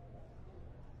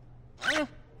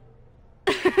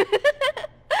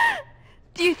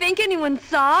 Do you think anyone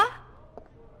saw?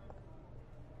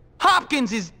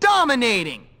 Hopkins is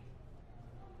dominating!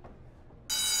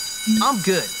 I'm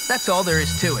good. That's all there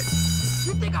is to it.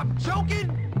 You think I'm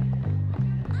joking?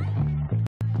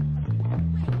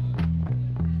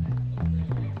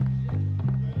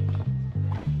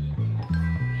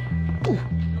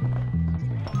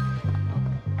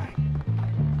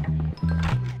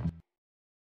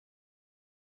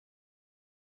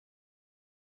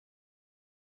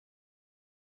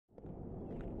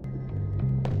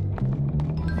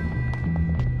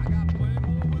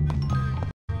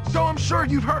 So I'm sure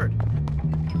you've heard.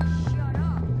 Shut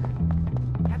up.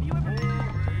 Have you ever been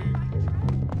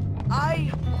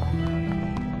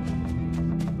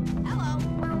Hello,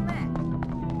 well met.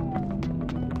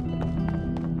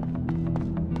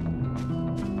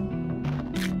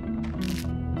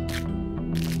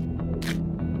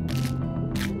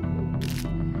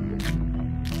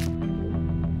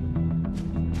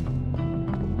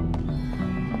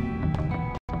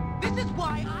 This is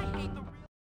why I hate the real...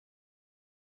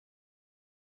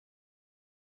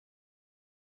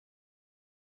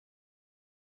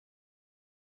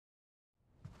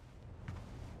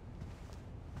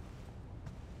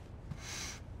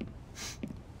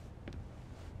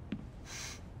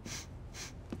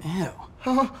 Ew.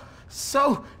 Oh,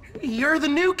 so you're the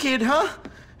new kid, huh?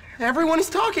 Everyone is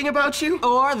talking about you.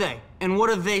 Oh, are they? And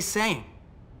what are they saying?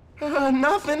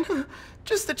 Nothing.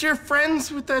 Just that you're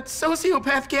friends with that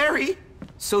sociopath Gary.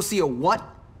 Socio what?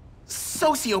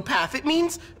 Sociopath. It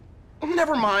means...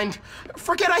 Never mind.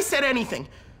 Forget I said anything.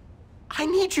 I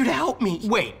need you to help me.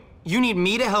 Wait, you need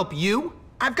me to help you?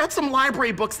 I've got some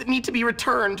library books that need to be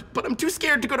returned, but I'm too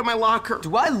scared to go to my locker.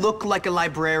 Do I look like a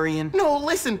librarian? No,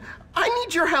 listen. I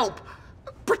need your help.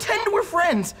 Pretend we're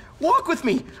friends. Walk with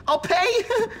me. I'll pay...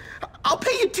 I'll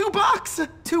pay you $2.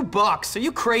 $2? Are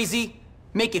you crazy?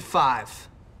 Make it 5.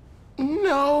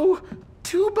 No.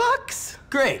 $2?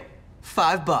 Great.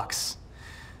 $5.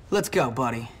 Let's go,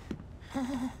 buddy.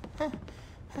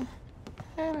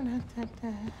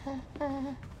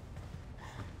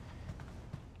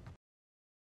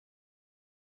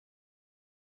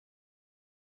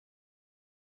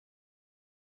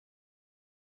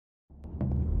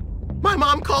 My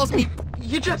mom calls me.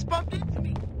 You just bumped into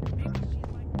me.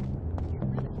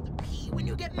 When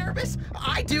you get nervous,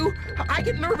 I do. I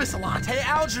get nervous a lot. Hey,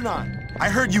 Algernon, I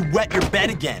heard you wet your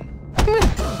bed again.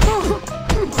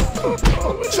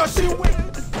 Just you wait.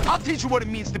 I'll teach you what it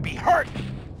means to be hurt.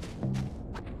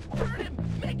 Hurt him.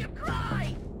 Make him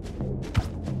cry.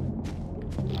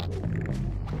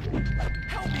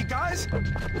 Help me, guys.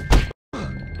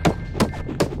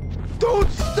 Don't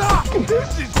stop.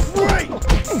 This is great.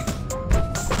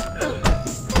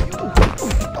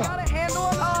 got a handle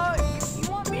on? You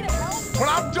want me to help? When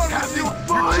I'm done with you,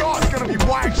 your jaw's gonna be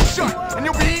wide shut, and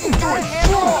you'll be eating through a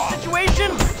straw.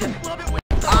 Situation?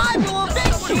 I will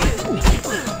avenge you.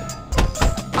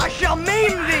 I shall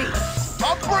maim thee.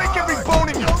 I'll break every bone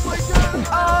in you.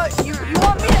 You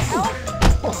want me to help?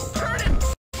 Hurt him.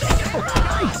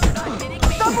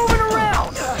 Stop moving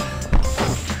around.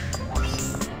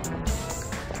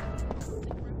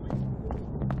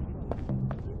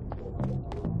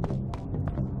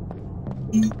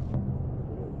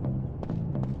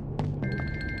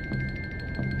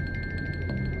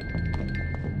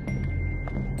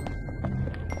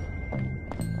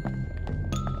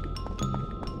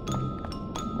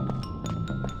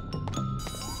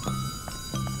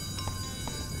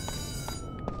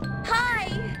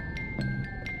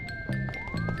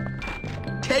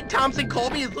 Thompson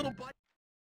called me his little buddy.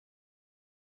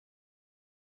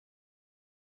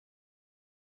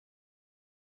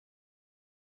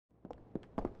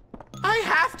 I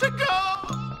have to go!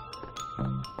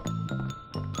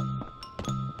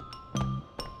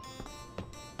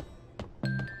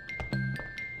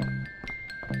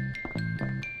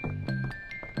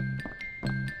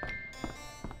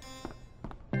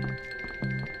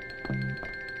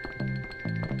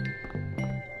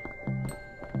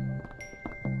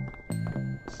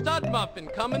 Stud muffin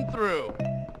coming through.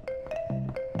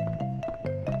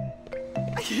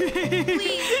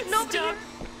 Please, nobody.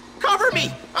 Cover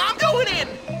me! I'm going in!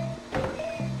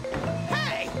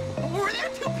 Hey! Were there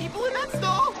two people in that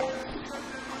stall?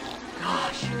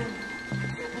 Gosh.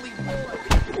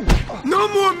 No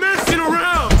more messing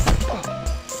around!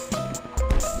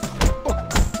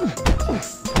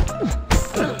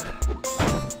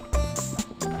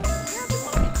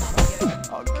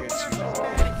 I'll get you.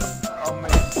 I'll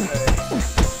make you pay.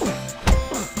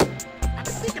 I've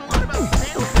been thinking a lot about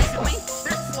sandals recently.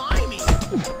 They're slimy.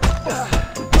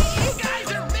 You guys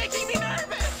are making me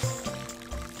nervous!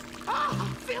 Oh,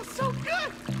 it feels so good!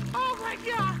 Oh my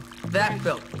god! That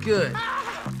felt good.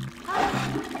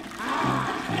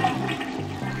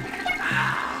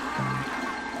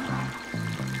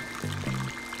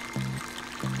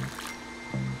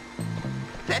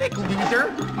 Pathetic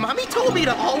loser. Mommy told me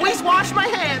to always wash my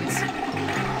hands.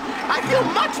 I feel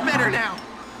much better now.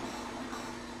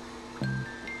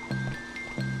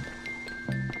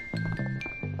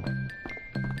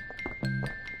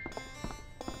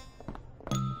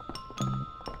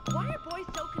 Why are boys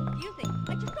so confusing?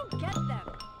 I just don't get them.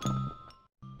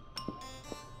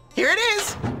 Here it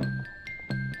is.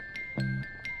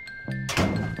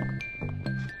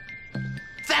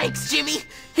 Thanks, Jimmy.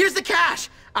 Here's the cash.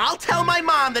 I'll tell my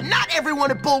mom that not everyone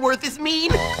at Bullworth is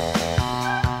mean.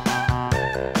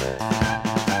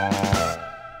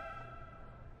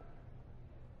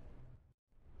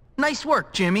 Nice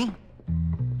work, Jimmy.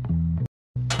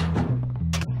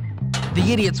 The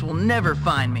idiots will never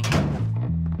find me.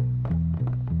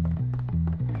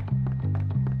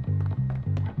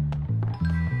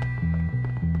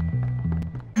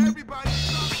 Everybody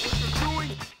stop what you're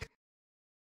doing.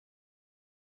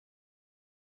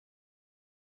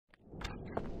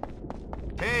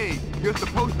 Hey, you're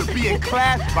supposed to be in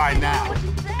class by now.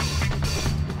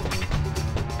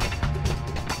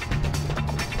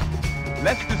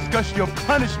 Let's discuss your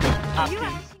punishment,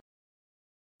 Hopkins.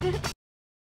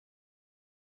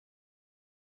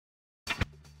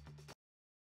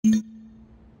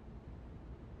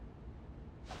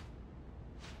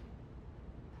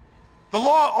 The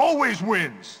law always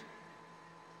wins.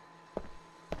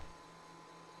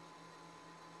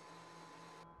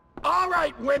 All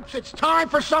right, wimps, it's time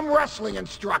for some wrestling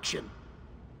instruction.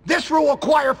 This will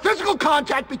require physical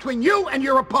contact between you and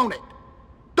your opponent.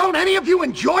 Don't any of you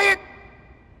enjoy it?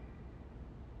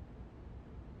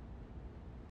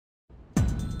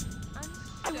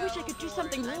 I wish I could do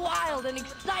something wild and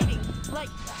exciting, like...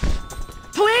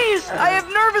 Please! I have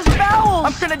nervous bowels!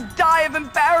 I'm gonna die of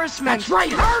embarrassment! That's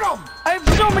right, hurt him! I have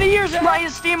so many years, and my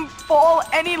esteem fall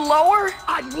any lower?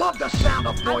 I love the sound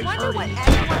of boys I wonder hurting. what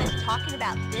everyone is talking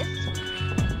about this week.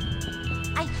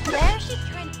 I swear she's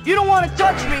trying to... You don't want to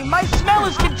touch me! My smell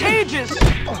is contagious!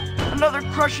 Another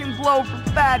crushing blow for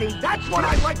Fatty. That's what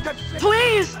I like to say.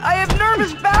 Please! I have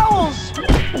nervous bowels!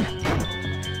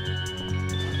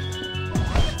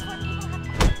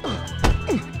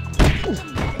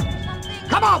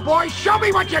 Come on, boys, show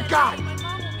me what you got!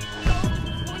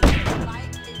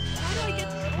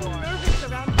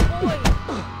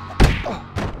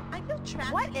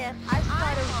 What if I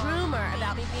start a rumor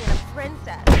about me being a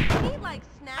princess? He likes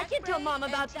snacks. I can tell Mom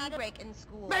about tea break in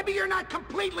school. Maybe you're not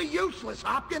completely useless,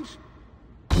 Hopkins.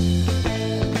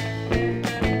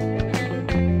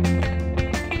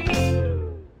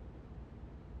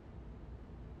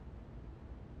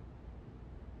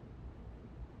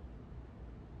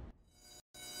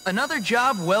 Another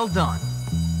job well done.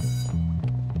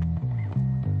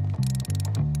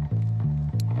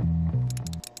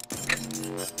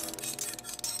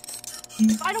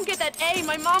 If I don't get that A,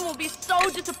 my mom will be so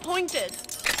disappointed.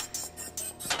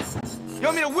 You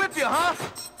want me to whip you, huh?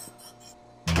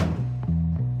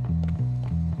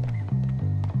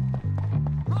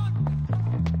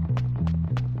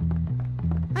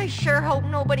 I sure hope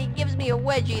nobody gives me a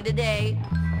wedgie today.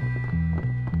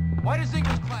 Why does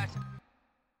English class...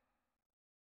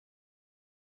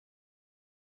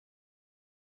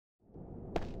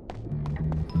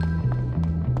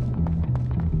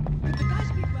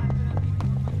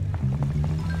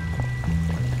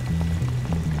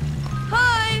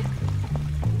 Hi!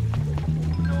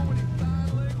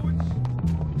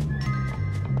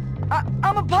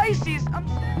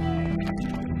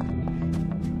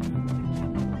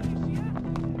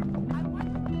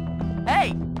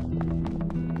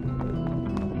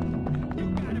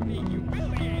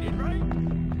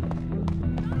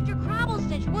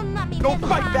 Don't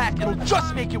fight back, it'll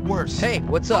just make it worse. Hey,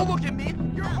 what's up? Don't look at me.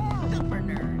 You're a super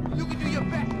nerd. You can do your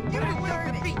best. You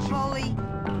deserve to beat Molly.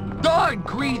 Darn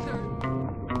Greaser!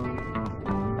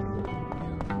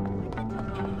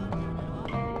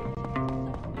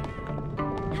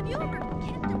 Have you ever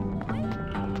kissed a boy?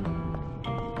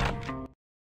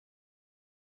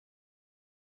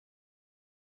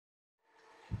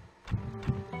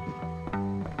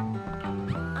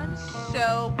 I'm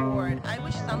so bored. I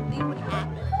wish something would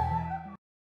happen.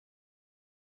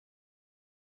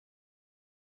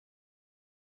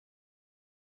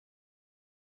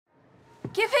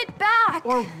 Give it back!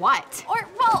 Or what? Or,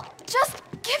 well, just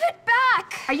give it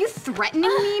back! Are you threatening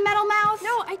me, Metal Mouth?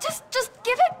 No, just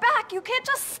give it back! You can't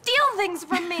just steal things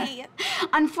from me!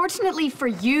 Unfortunately for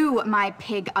you, my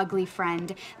pig ugly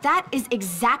friend, that is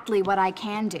exactly what I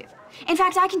can do. In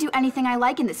fact, I can do anything I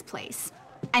like in this place.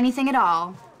 Anything at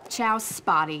all. Ciao,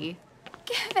 Spotty.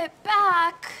 Give it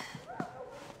back.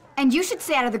 And you should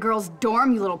stay out of the girls'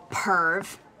 dorm, you little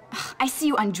perv. I see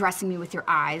you undressing me with your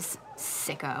eyes.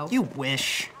 Sicko. You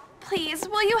wish. Please,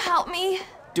 will you help me?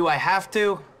 Do I have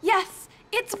to? Yes,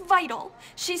 it's vital.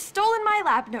 She's stolen my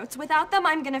lab notes. Without them,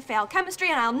 I'm gonna fail chemistry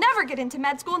and I'll never get into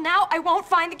med school. Now I won't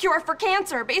find the cure for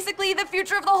cancer. Basically, the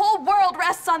future of the whole world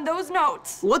rests on those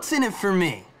notes. What's in it for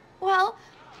me? Well,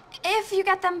 if you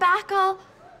get them back,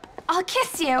 I'll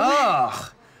kiss you.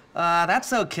 Ugh.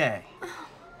 That's okay.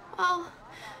 Well,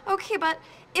 okay, but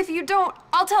if you don't,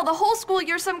 I'll tell the whole school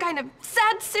you're some kind of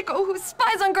sad sicko who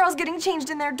spies on girls getting changed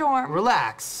in their dorm.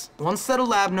 Relax. One set of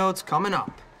lab notes coming up.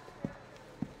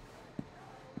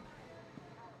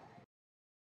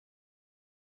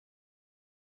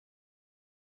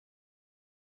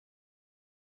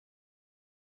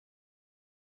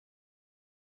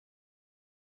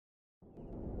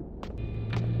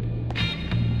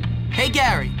 Hey,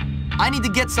 Gary. I need to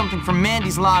get something from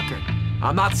Mandy's locker.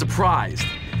 I'm not surprised.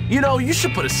 You know, you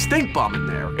should put a stink bomb in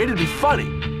there. It'd be funny.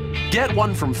 Get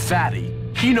one from Fatty.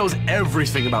 He knows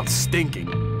everything about stinking.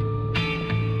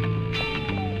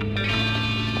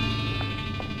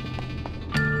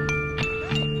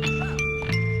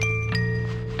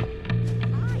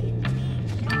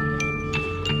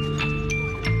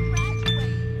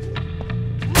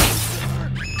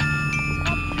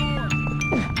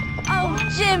 Oh,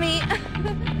 Jimmy.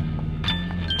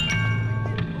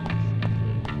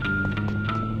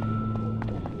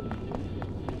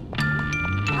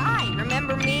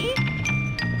 Remember me?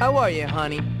 How are you,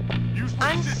 honey?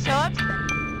 I'm so upset.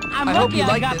 I'm I hope lucky you I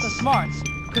like got this. the smarts,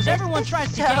 because everyone tries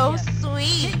to get so you.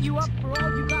 sweet. Hit you up for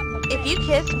all you got. If you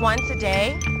kiss once a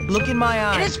day, Look in my It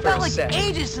eyes has for felt a like sec.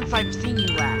 ages since I've seen you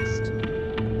last.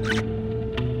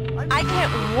 I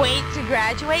can't wait to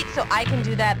graduate so I can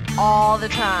do that all the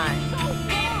time.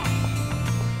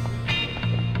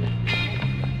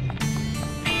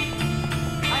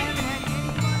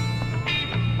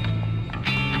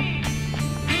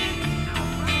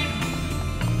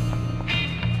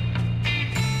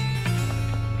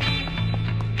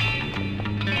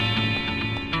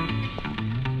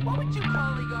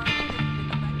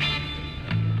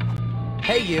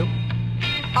 Hey, you.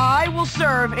 I will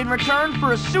serve in return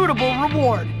for a suitable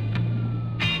reward.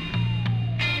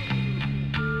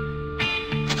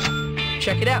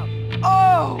 Check it out.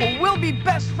 Oh, we'll be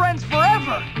best friends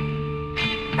forever!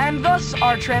 And thus,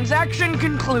 our transaction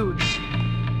concludes.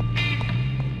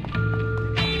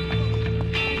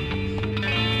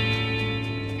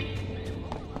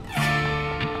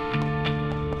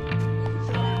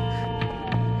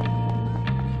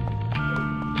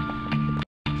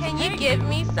 Can you give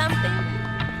me something?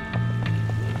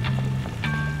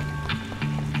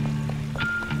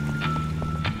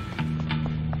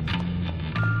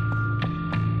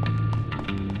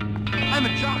 I'm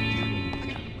a jock, you.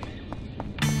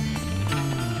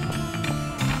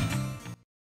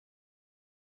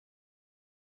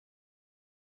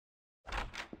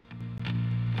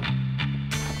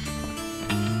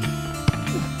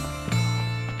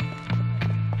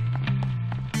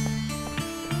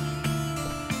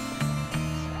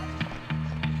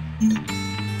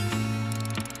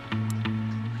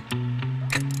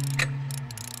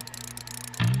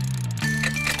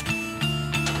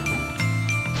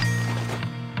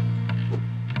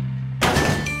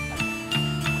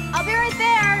 I'll be right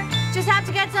there. Just have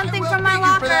to get something from my thank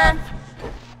you for that. locker.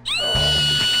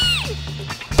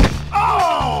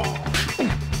 Oh!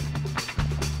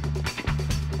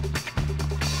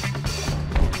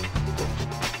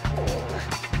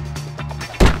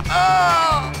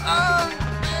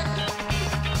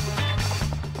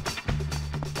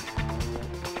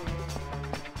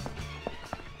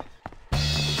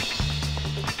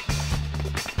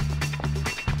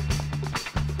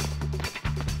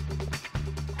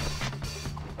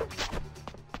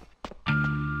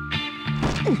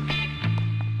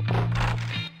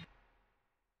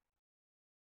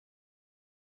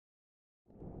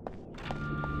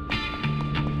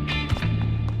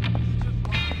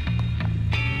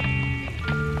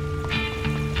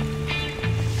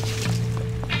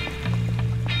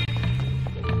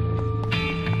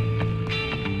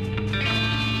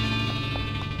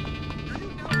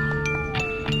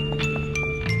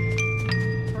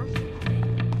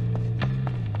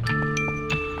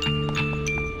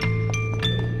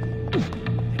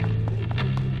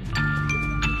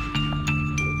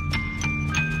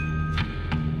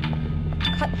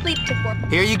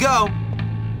 Here you go.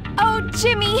 Oh,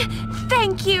 Jimmy,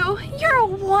 thank you. You're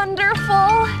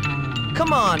wonderful.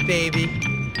 Come on, baby.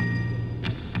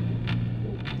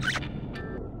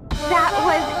 That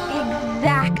was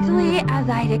exactly as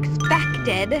I'd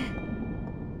expected.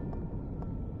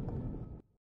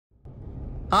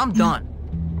 I'm done.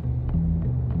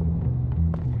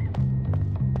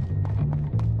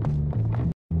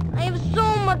 I have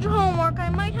so much homework, I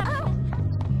might have...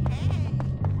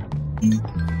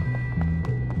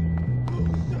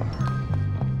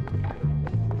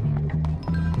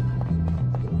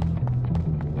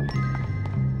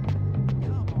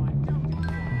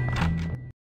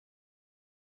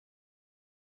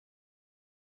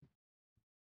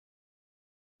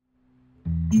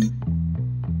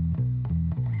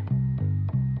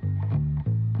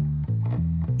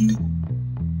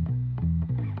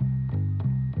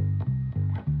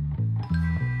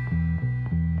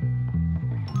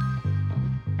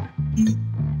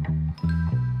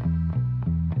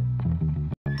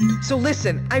 So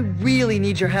listen, I really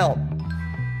need your help.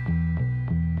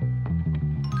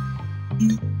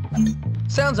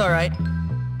 Sounds all right.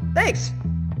 Thanks.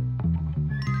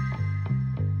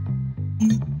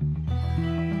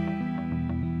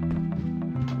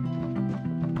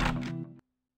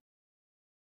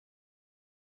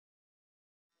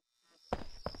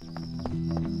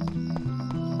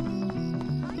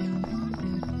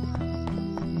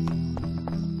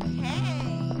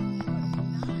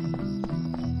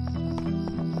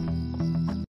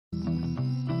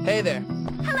 Hey there.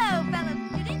 Hello, fellow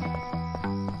student.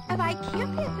 If I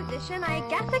can't pay a physician, I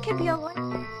guess I could be a lawyer.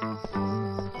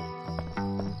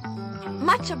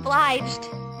 Much obliged.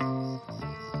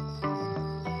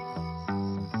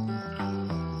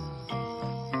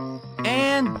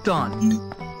 And done.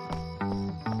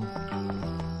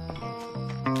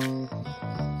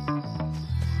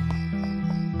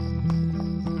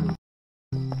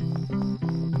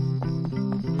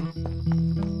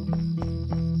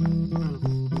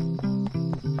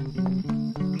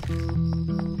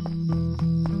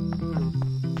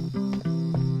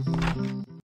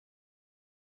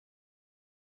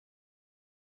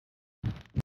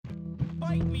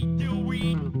 Fight me,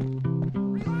 Dewey!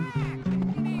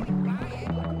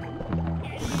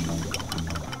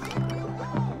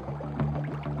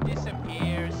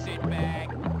 Disappear, sit back.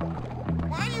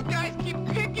 Why do you guys keep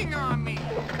picking on me?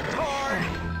 Lord!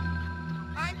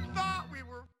 I thought we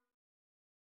were...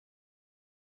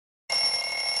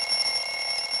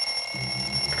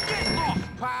 Get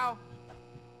lost, pal!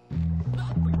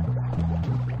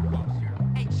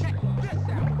 Hey, check this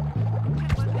out!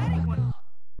 Can't let anyone...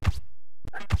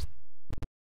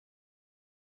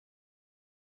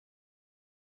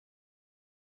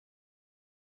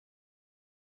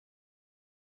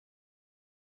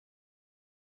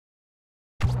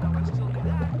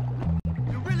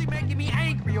 You're really making me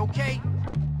angry, okay?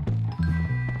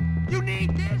 You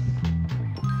need this?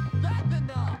 That's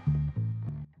enough!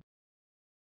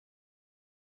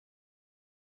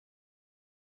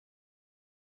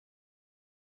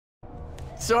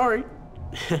 Sorry.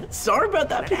 Sorry about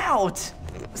that. Cut it out.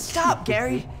 Stop,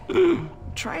 Gary.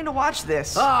 Trying to watch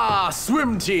this. Ah,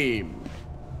 swim team.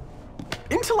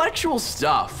 Intellectual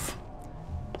stuff.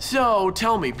 So,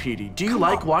 tell me, Petey, do you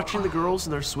like watching the girls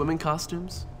in their swimming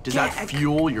costumes? Does that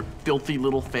fuel your filthy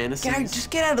little fantasies? Gary,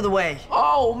 just get out of the way.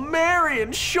 Oh,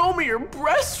 Marion, show me your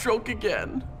breaststroke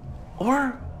again.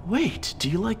 Or, wait, do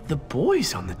you like the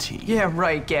boys on the team? Yeah,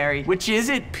 right, Gary. Which is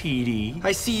it, Petey?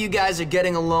 I see you guys are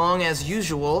getting along as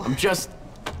usual. I'm just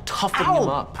toughening him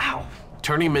up. Ow.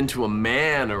 Turning him into a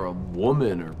man or a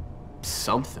woman or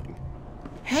something.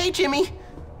 Hey, Jimmy.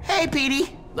 Hey,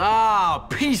 Petey. Ah,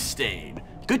 Peace Stain.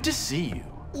 Good to see you.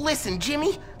 Listen,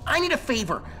 Jimmy, I need a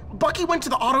favor. Bucky went to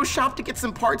the auto shop to get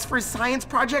some parts for his science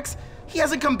projects. He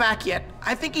hasn't come back yet.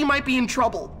 I think he might be in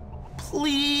trouble.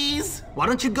 Please? Why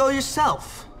don't you go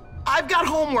yourself? I've got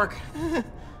homework.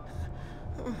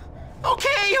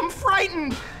 Okay, I'm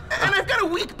frightened. And I've got a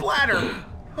weak bladder.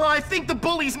 Oh, I think the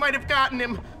bullies might have gotten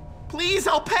him. Please,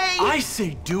 I'll pay. I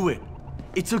say do it.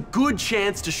 It's a good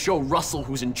chance to show Russell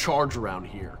who's in charge around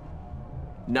here.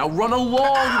 Now run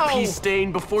along, pea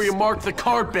stain, before you mark the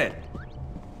carpet.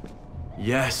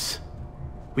 Yes.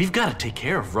 We've got to take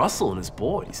care of Russell and his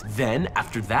boys. Then,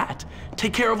 after that,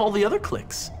 take care of all the other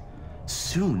cliques.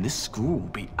 Soon, this school will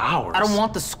be ours. I don't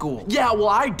want the school. Yeah, well,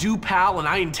 I do, pal, and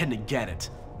I intend to get it.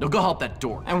 Now go help that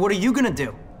door. And what are you gonna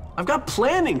do? I've got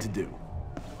planning to do.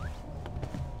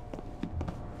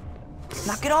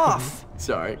 Knock it off.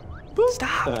 Sorry.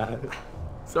 Stop.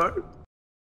 Sorry.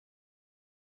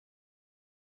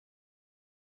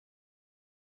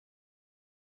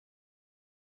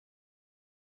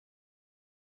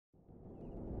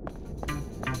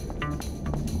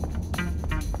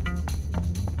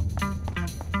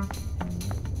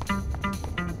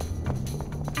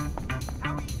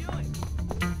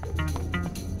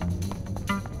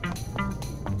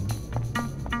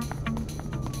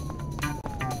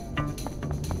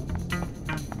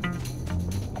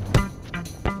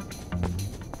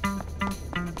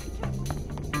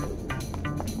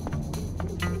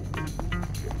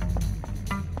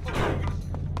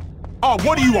 Oh,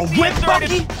 what are you, a whip,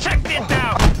 Bucky? Check this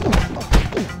out!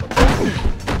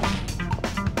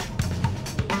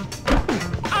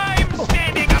 I'm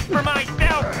standing up for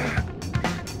myself!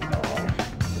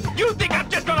 You think I'm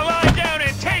just gonna lie down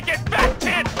and take it back,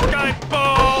 tent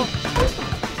skyfall?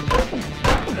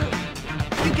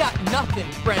 You got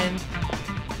nothing, friend.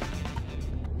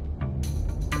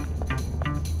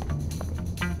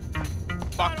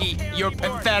 Bucky, you're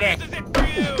pathetic.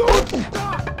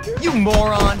 You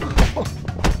moron!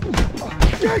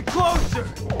 Get closer!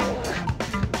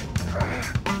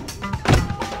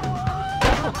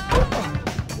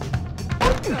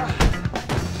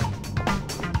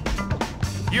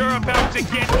 You're about to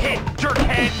get hit,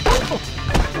 jerkhead!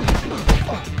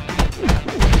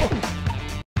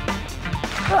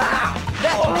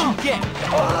 That's what you get!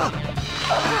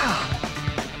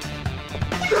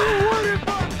 What if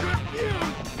I'm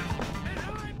confused?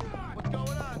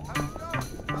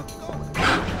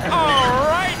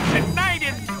 Alright, tonight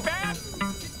is bad!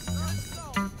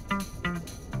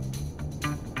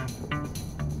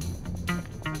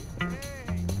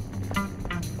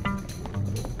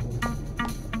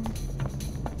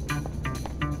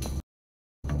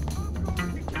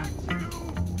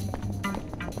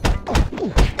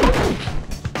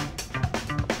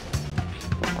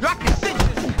 Drop your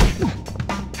senses!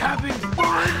 Having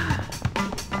fun?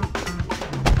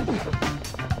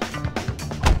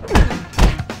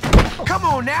 Come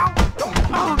on now!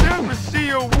 I'll never see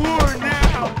a war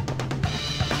now!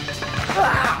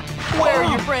 Where are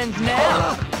your friends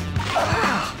now?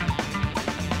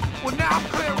 Well, now I'm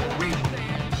clear where we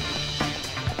stand.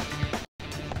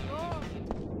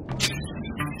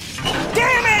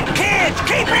 Damn it, kids!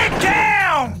 Keep it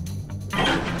down!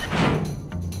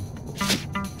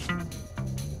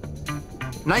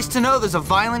 Nice to know there's a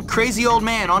violent, crazy old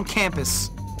man on campus.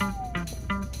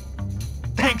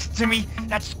 Thanks, Timmy.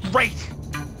 That's great.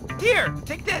 Here,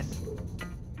 take this.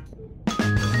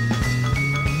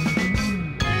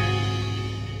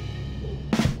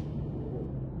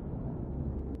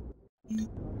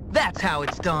 That's how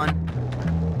it's done.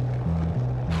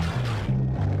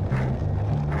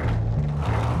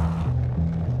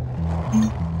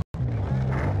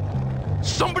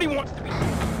 Somebody wants to be...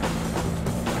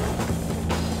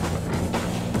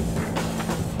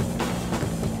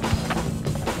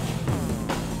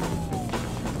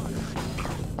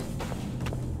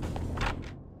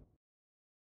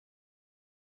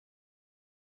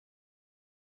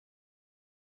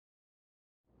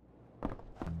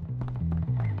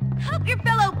 Help your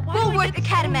fellow Bullworth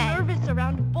Academy. Nervous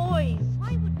around boys.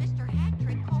 Why would Mr.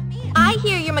 Hattrick call me? I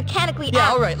hear you're mechanically Yeah,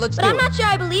 apt, all right, let's but do I'm it. not sure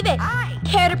I believe it.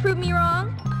 Care to prove me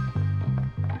wrong?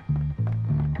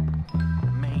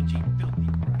 Mangy, filthy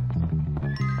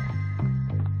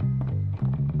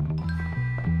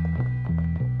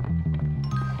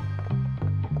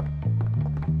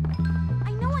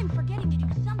I know I'm forgetting to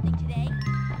do something today.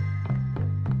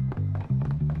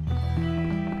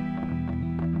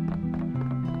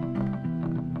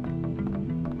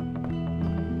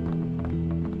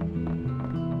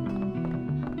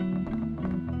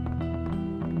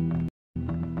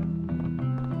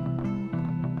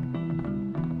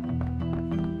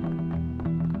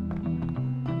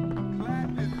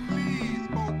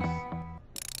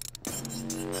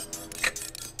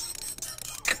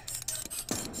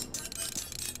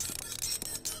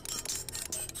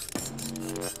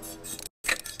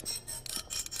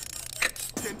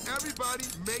 Can everybody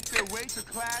make their way to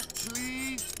class,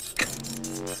 please?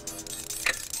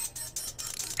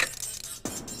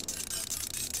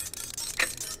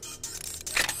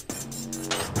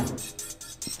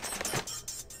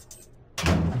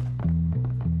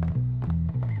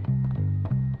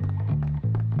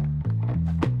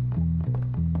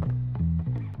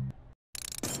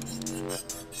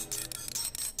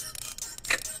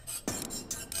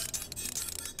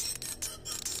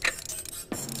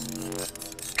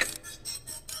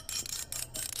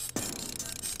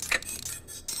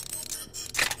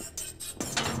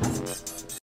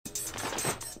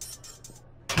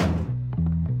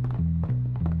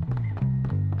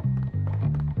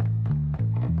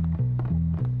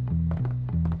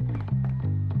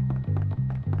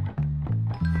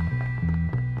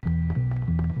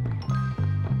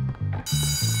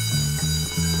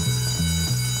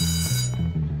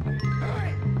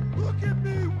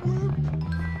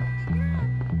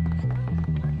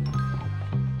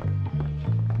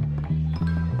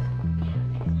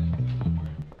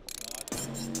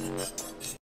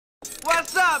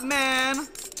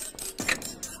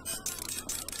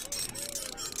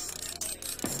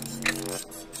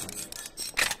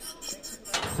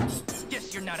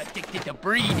 guess you're not addicted to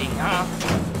breathing, huh?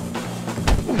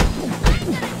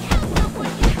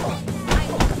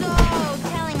 I'm so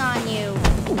telling on you.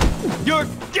 You're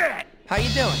dead! How you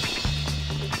doing?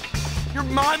 Your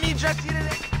mommy dressed you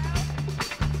today?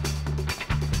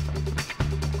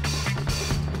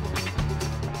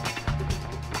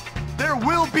 There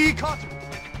will be consequences.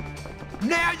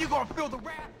 Now you're gonna feel the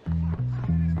wrath.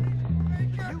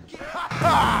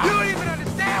 You don't even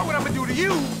understand what I'm gonna do to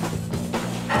you.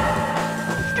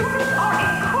 Students are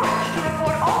encouraged to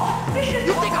report all suspicious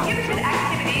or prohibited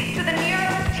activities to the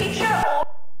nearest teacher or...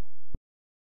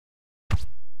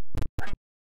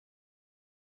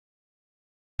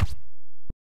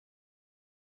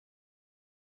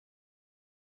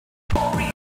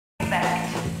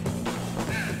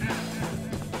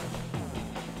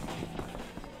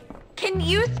 Can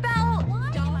you spell?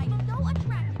 Why am I so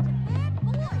attracted to bad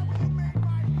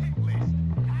boys?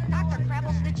 Dr.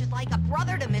 Crabblesnitch is like a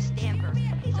brother to Miss Danvers.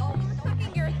 He's always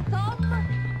sucking your thumb.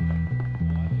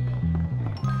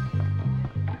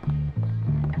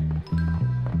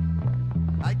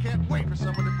 I can't wait for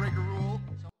someone to break a rule.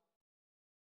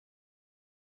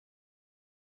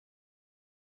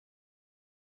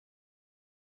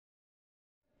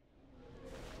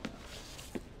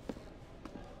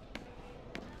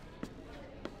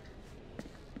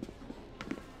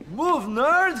 Move,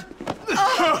 nerd!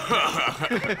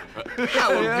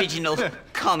 How original.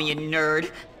 Call me a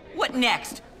nerd. What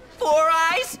next? 4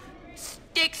 eyes?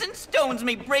 Sticks and stones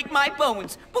may break my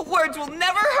bones, but words will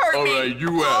never hurt me. Alright,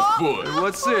 you ass boy.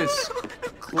 What's this?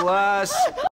 Class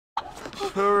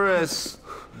president.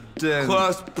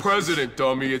 Class president,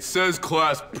 dummy. It says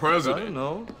class president. I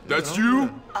know. That's you?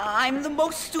 I'm the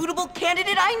most suitable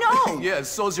candidate I know. Yeah,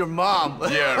 so's your mom.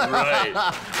 Yeah, right.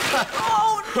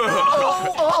 Oh,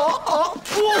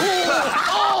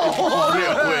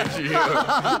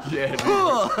 Yeah,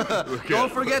 dude.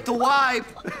 Don't forget to wipe.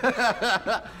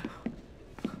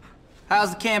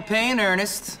 How's the campaign,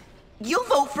 Ernest? You'll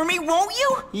vote for me, won't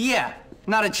you? Yeah,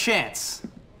 not a chance.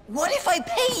 What if I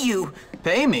pay you?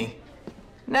 Pay me?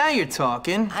 Now you're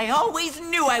talking. I always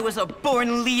knew I was a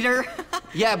born leader.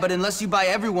 Yeah, but unless you buy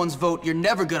everyone's vote, you're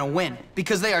never gonna win.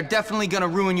 Because they are definitely gonna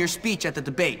ruin your speech at the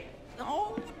debate.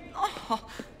 Oh,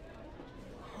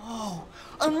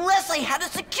 unless I had a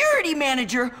security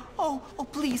manager. Oh,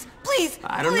 please, please,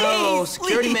 I don't know.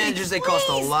 Security please, managers, they cost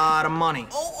a lot of money.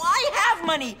 Oh, I have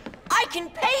money. I can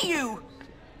pay you.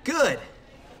 Good.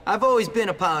 I've always been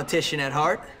a politician at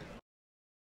heart.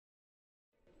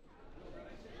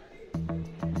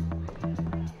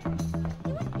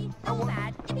 So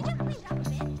bad. If you just cleaned up a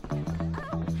bit.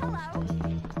 Oh, hello.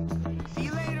 See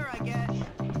you later, I guess.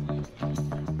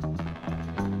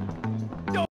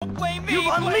 Don't blame me.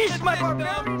 You've unleashed my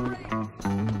barbarian brain.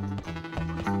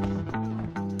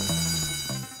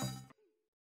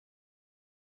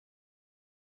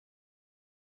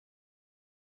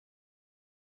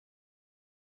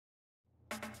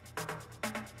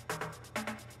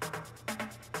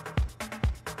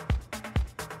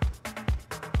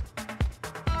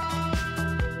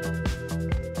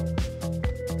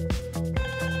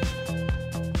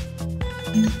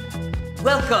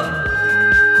 Welcome.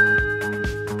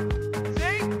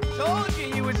 See? Told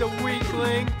you was a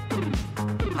weakling.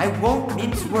 I won't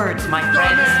mince words, my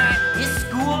friends. This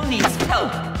school needs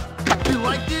help. You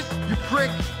like this, you prick?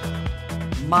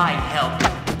 My help.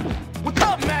 What's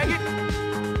up, maggot?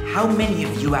 How many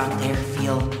of you out there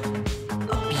feel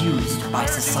abused by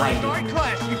society? Art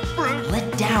class, you fruit.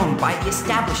 Let down by the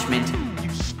establishment? You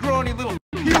scrawny little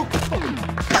puke.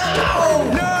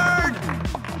 Oh! Nerd!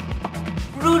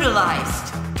 Brutalized.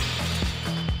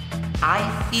 I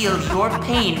feel your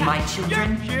pain, my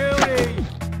children.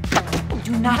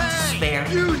 Do not despair.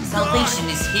 Salvation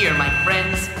is here, my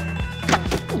friends.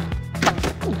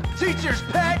 Teacher's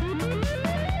pet!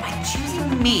 By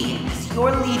choosing me as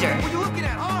your leader. What are you looking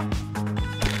at, huh?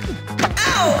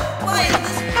 Ow! Why is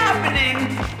this happening?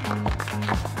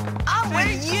 I'm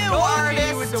with you,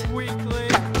 artist! You was a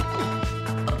weakling.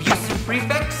 Abusive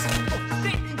prefects?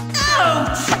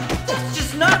 Ouch! That's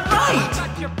just not right!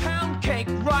 Got your pound cake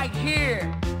right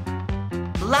here.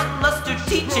 Lackluster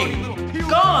teaching,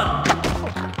 gone!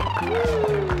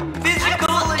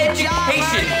 Physical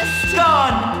education,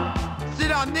 gone!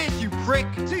 Sit on this, you prick!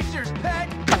 Teacher's pet!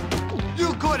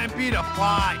 You couldn't beat a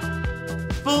fly!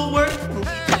 Bullworth?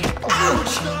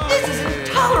 Ouch! This is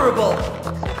intolerable!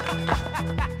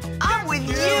 I'm with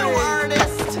you,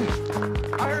 artist!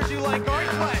 I heard you like art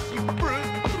class, you brute!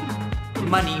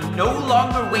 Money no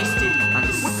longer wasted on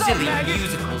silly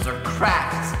musicals or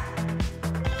crafts.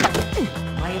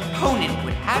 My opponent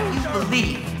would have you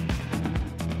believe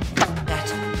that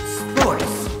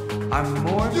sports are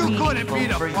more meaningful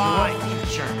beat a for fly. your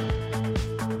future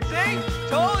See?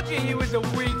 Told you he was a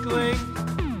weakling.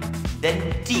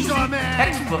 than decent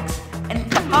textbooks and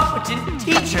competent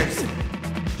teachers.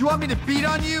 You want me to beat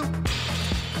on you?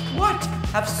 What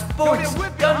have sports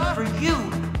done for you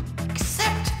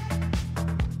except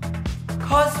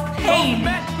cause pain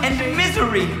and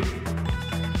misery?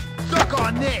 Suck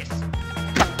on this.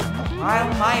 While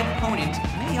my opponent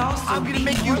may also I'm gonna be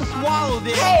make you swallow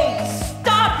this. Hey,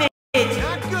 stop it!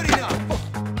 Not good enough.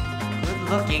 Good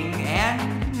looking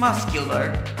and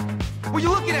muscular. What are you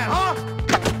looking at, huh?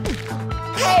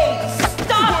 Hey,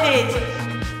 stop it!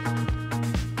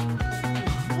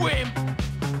 Wimp.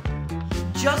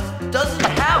 Just doesn't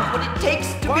have what it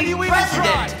takes to Why be do you even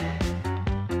president.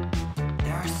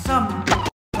 There are some who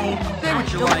claim I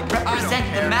don't represent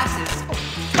the masses.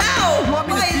 Ow! You want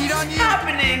me to Why beat is on this you?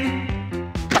 happening?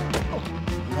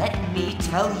 Let me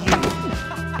tell you.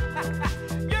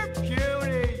 You're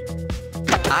puny.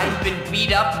 I've been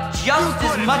beat up just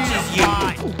as much as you.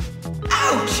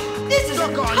 Ouch! This is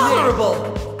Suck on intolerable.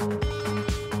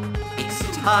 It's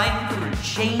time for a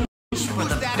change for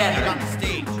the better.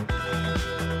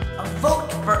 A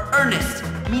vote for Ernest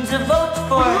means a vote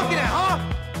for What are you looking at, huh?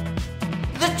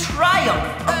 the triumph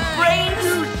of brains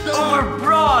over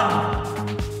brawn.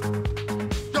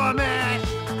 Dumbass.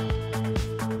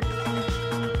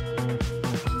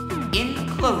 In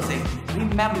closing,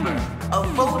 remember, a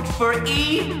vote for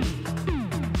E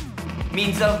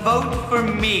means a vote for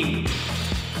me.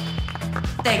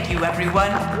 Thank you,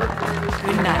 everyone.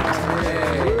 Good night.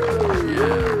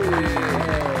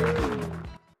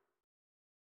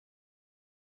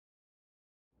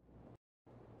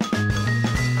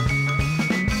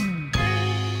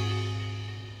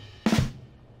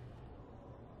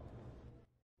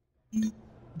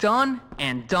 Done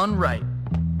and done right.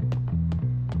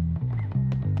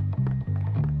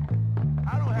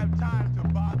 I don't have time to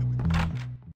bother with you.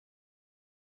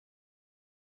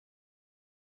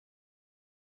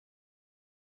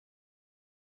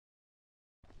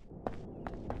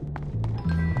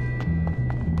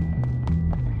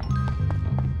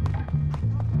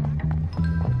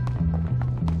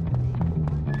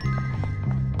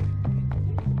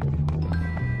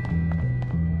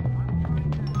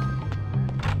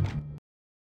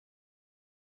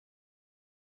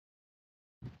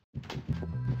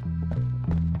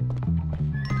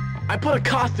 I put a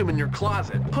costume in your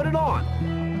closet. Put it on.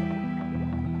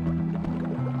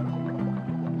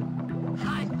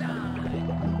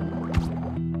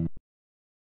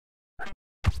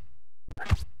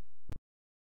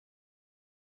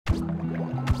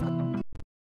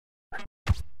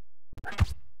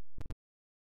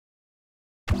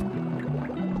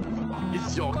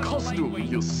 It's your costume,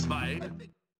 you swine.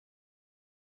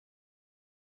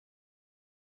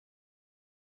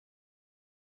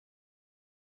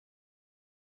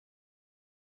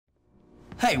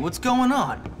 Hey, what's going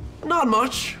on? Not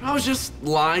much. I was just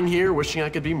lying here wishing I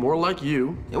could be more like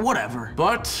you. Yeah, whatever.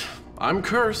 But I'm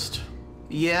cursed.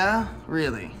 Yeah?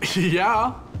 Really?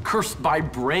 Yeah, cursed by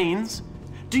brains.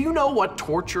 Do you know what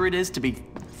torture it is to be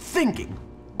thinking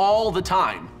all the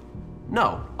time?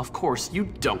 No, of course you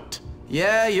don't.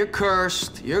 Yeah, you're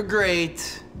cursed. You're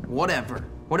great. Whatever.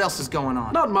 What else is going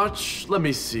on? Not much. Let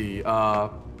me see.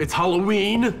 It's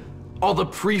Halloween. All the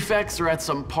prefects are at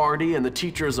some party and the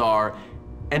teachers are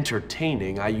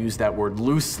entertaining. I use that word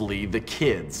loosely, the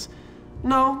kids.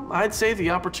 No, I'd say the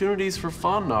opportunities for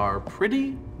fun are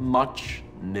pretty much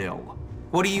nil.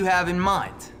 What do you have in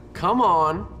mind? Come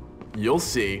on, you'll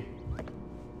see.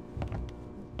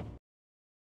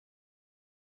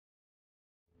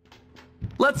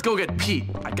 Let's go get Pete.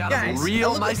 I got a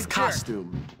real nice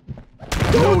costume.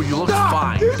 No, you look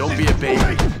fine. Don't be a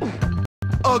baby.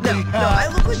 Ugly No, I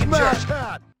look like a jerk.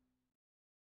 hat.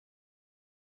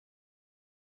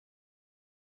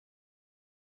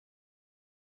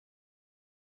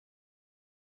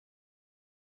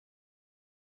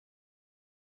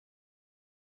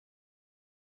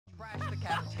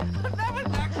 That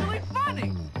was actually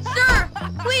funny. Sir,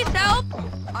 please help.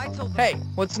 Hey,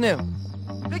 what's new?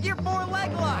 Figure 4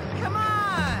 leg lock. Come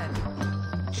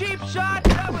on. Cheap shot.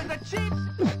 That was a cheap.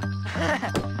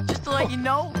 Just to let you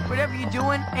know, whatever you're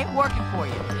doing ain't working for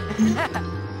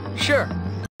you. Sure.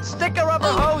 Stick a rubber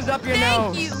hose up your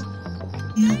Thank nose.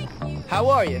 you. How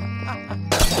are you?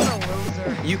 What a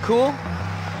loser. You cool?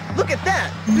 Look at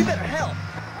that! We better help!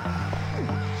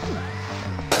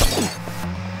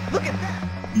 Look at that!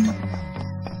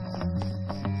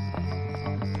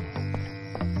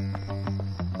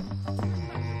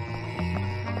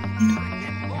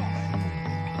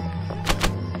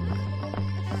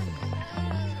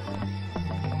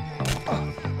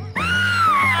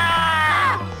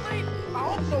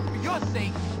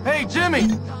 Jimmy!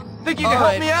 Think you can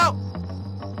help me out?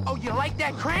 Oh, you like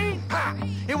that crane? Ha!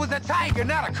 It was a tiger,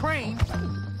 not a crane.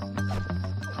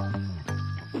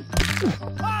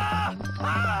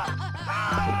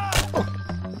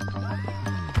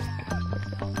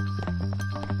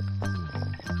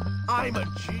 I'm a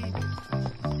genius.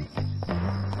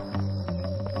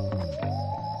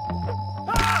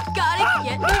 Gotta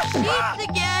get new sheets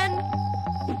again.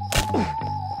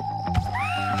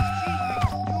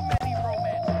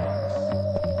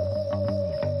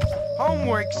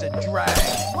 Homework's a drag.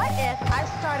 What if I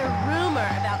start a rumor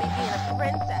about me being a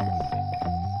princess?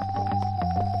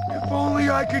 If only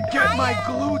I could get my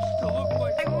glutes to look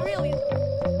like... I really...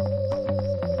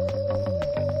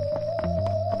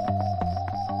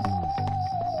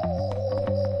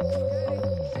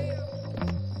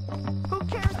 Who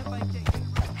cares if I take it?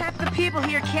 Half the people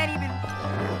here can't even...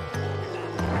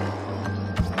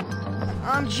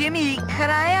 Jimmy, could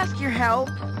I ask your help?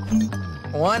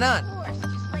 Why not?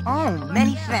 Oh,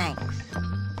 many thanks.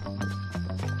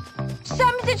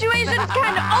 Some situations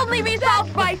can only be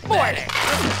solved by force.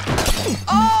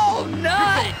 Oh,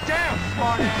 no! Damn,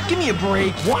 smartass! Give me a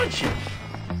break. Watch it!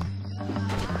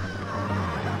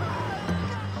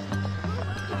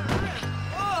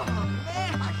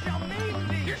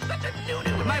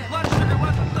 If my blood sugar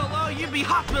wasn't so low, you'd be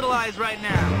hospitalized right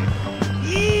now.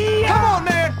 Yeah! Come on,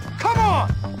 man! Come on!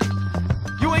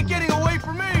 You ain't getting away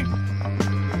from me!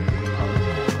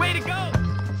 Way to go!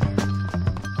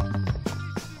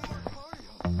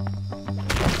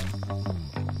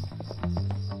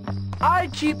 I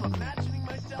keep imagining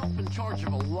myself in charge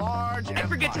of a large empire. I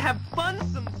forget to have fun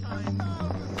sometimes.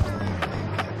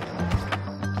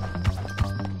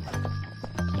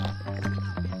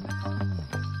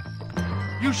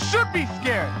 You should be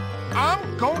scared!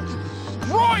 I'm going to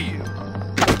destroy you!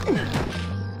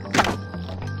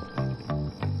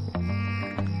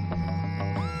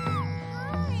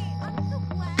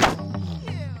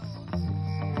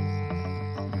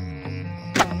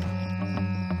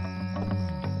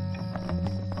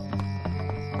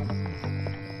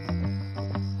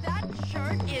 That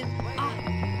shirt is...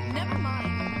 never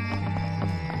mind.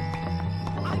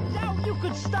 I doubt you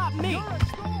could stop me!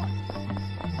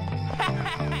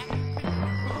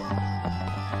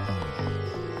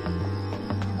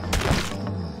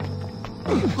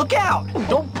 Look out!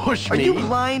 Don't push me! Are you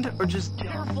blind or just...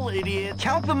 Careful, idiot!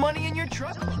 Count the money in your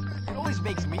trust. It always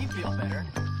makes me feel better.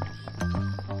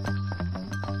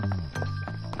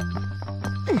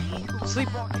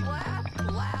 Sleepwalking.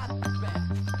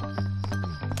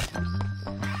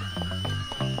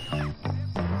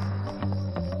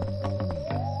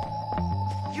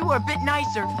 If you were a bit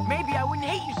nicer, maybe I wouldn't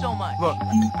hate you so much. Look,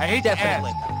 I hate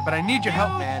Definitely. to ask, but I need your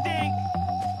help, man. Stink.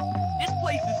 This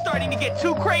place is starting to get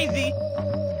too crazy.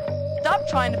 Stop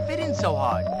trying to fit in so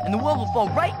hard, and the world will fall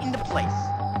right into place.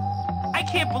 I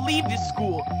can't believe this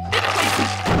school. This place is...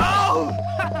 Oh!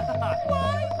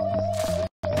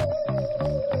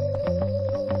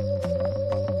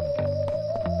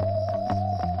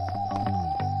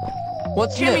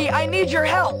 What's Jimmy, new? I need your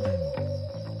help.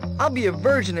 I'll be a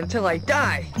virgin until I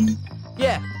die.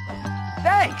 Yeah.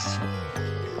 Thanks.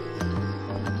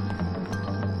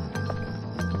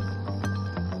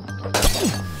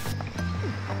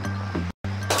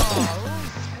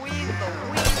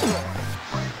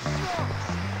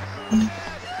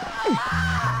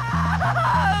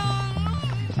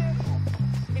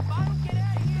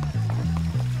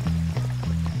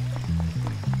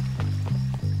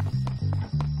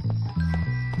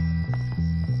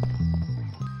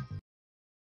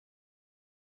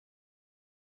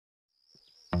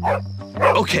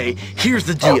 Okay, here's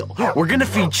the deal. We're gonna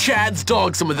feed Chad's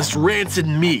dog some of this rancid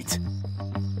meat.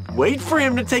 Wait for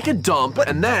him to take a dump,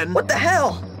 and then... What the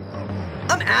hell?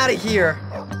 I'm out of here.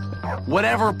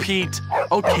 Whatever, Pete.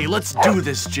 Okay, let's do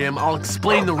this, Jim. I'll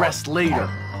explain the rest later.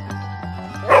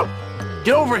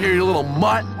 Get over here, you little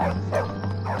mutt.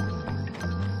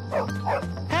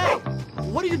 Hey,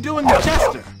 what are you doing with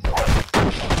Chester?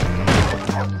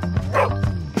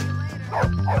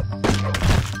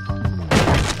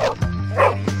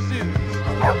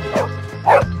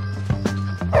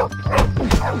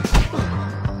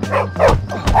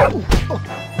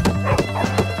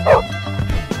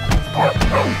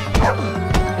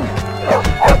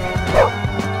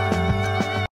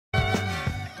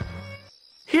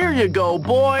 Here you go,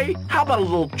 boy. How about a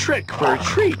little trick for a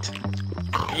treat?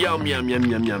 Yum, yum, yum,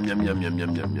 yum, yum, yum, yum, yum,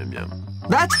 yum, yum, yum, yum.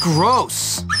 That's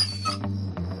gross.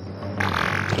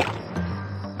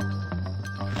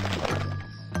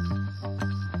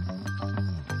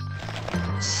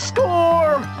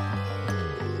 Score!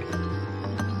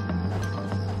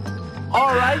 All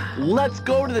All right, let's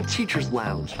go to the teacher's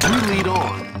lounge. You lead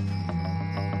on.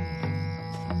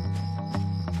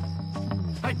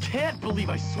 I can't believe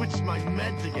I switched my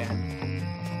meds again.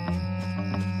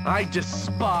 I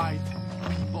despise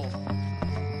people.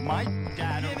 My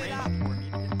dad arranged for me.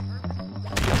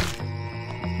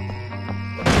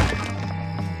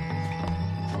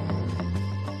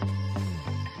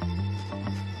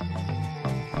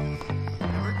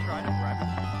 Ever try to grab it?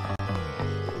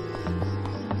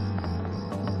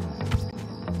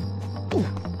 Ooh,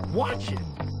 watch it.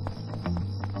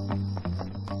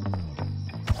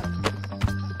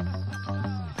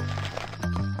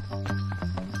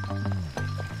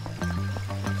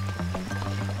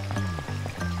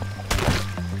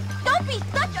 Don't be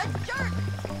such a jerk!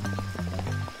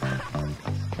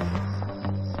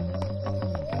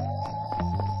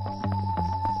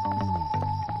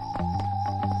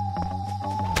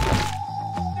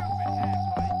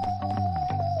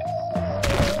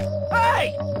 Hey!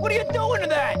 What are you doing to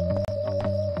that?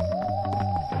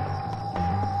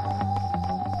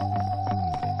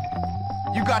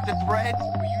 You got the threads?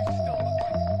 Or you still look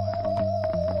like...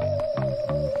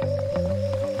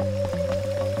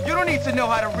 You don't need to know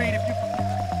how to read if you...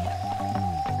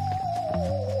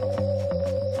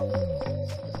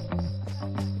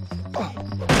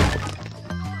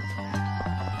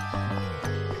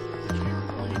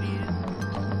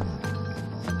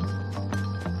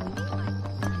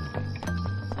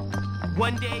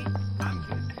 One day, I'm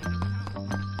gonna...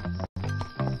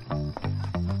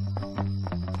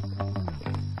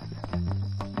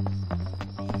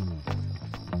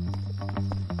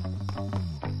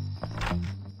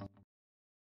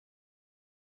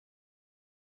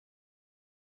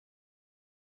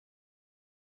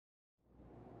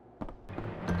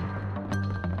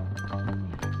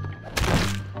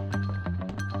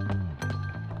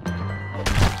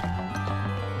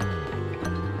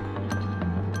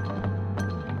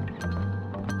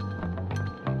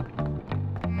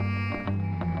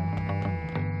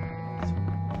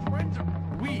 Friends are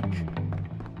weak.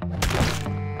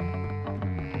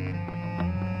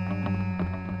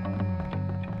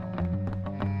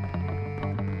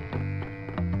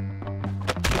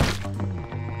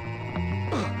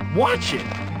 Watch it!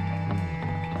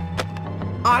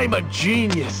 I'm a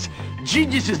genius.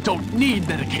 Geniuses don't need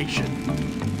medication.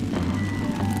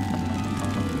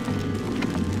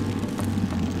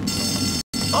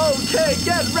 Okay,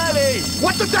 get ready!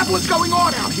 What the devil is going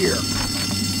on out here?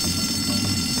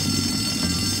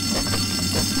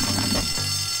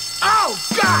 Oh,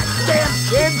 god damn,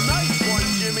 kid! Nice one,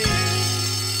 Jimmy.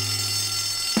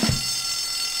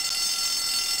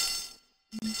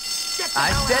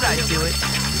 I said I'd do it.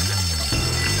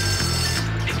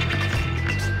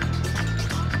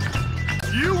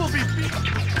 You will be beat.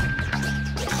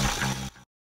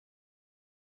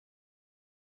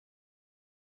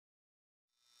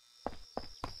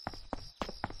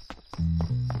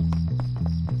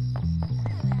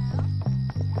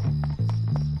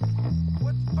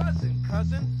 What's buzzing,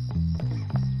 cousin?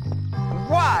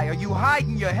 Why are you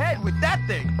hiding your head with that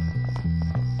thing?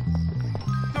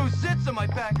 Those zits on my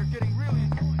back are getting really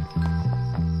annoying.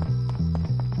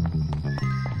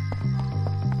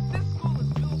 This school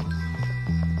is filled with...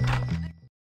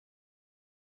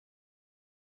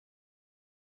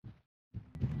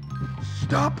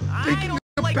 Stop thinking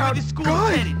like about where the school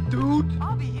guys, is headed. dude!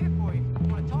 I'll be here for you if you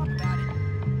want to talk about it.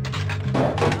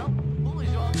 Well,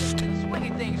 bullies all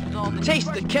swinging things with all the...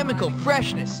 Taste the chemical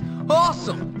freshness.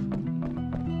 Awesome!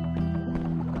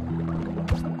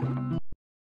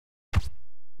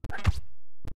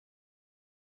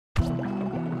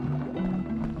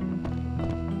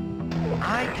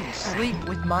 I can sleep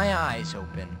with my eyes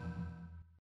open.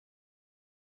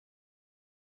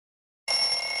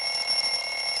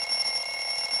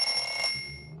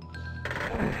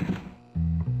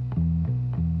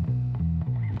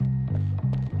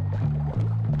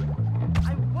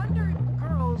 I wonder if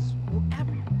girls will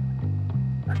ever...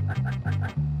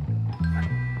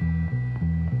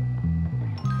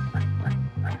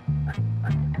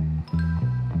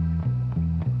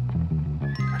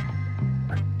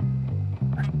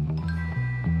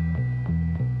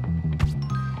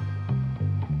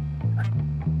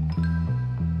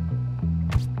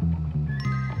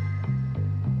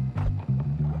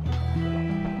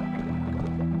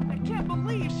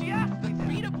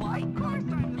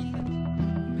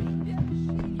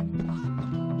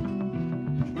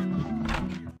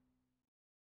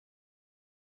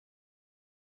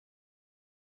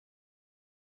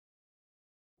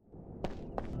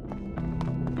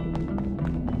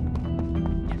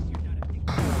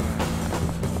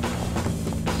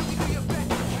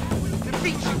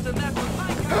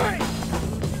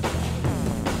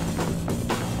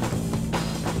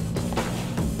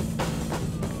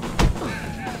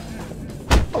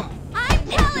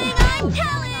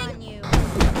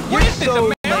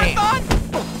 so marathon?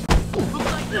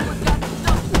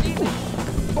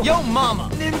 Yo, mama!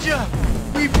 Ninja!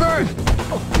 Rebirth!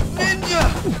 Ninja!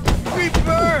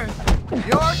 Rebirth!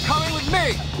 You're coming with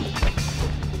me!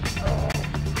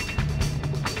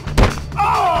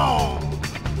 Oh!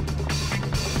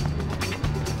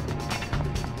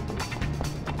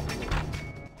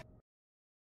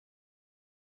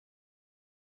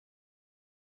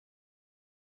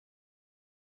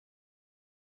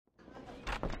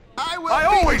 I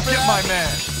always get my man!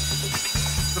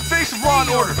 The face of law and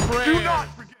order! Do not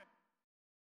forget!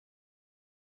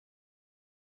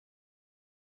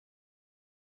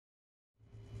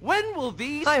 When will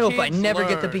these I hope I kids never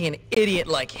get to learn? be an idiot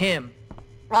like him.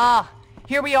 Ah,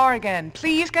 here we are again.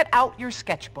 Please get out your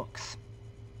sketchbooks.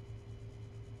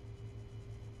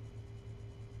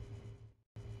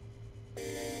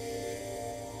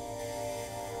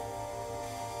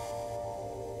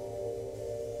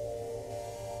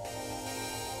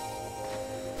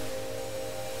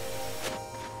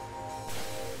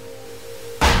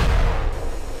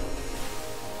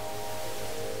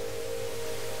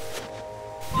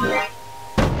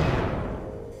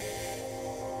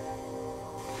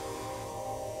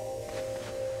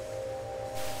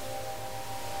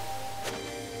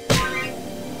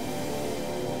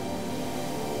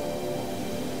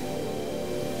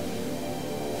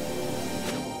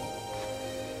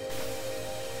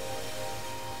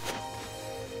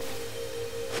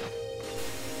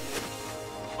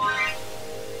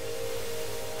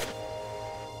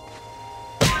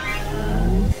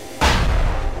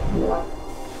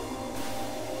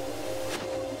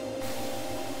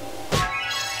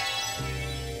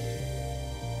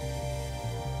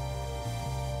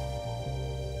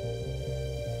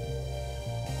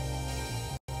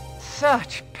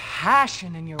 Such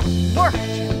passion in your work,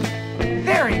 Jim.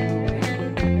 Very moving.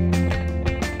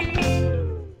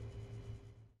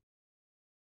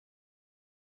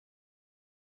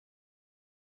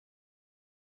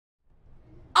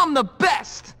 I'm the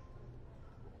best!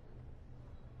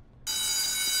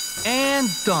 And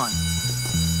done.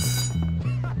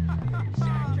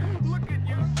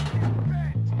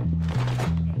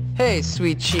 Hey,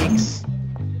 sweet cheeks.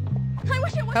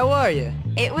 How are you?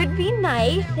 It would be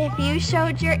nice if you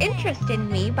showed your interest in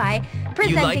me by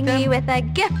presenting them? me with a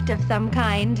gift of some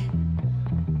kind.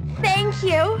 Thank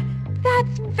you.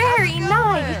 That's very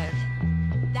nice.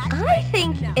 I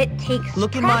think it takes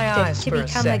Look in my practice eyes to for a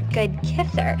become a sec. good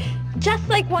kisser. Just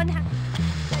like one has...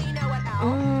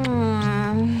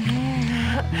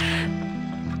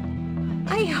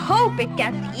 I hope it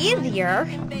gets easier.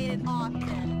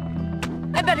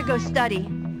 I better go study.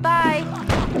 Bye.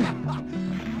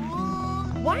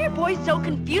 Why are boys so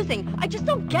confusing? I just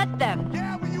don't get them.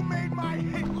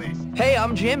 Hey,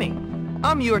 I'm Jimmy.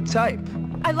 I'm your type.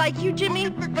 I like you, Jimmy,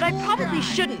 but I probably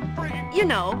shouldn't. You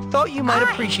know. Thought you might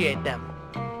appreciate them.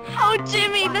 Oh,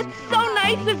 Jimmy, that's so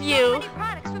nice of you.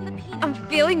 I'm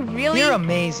feeling really... You're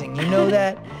amazing, you know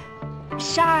that?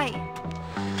 shy.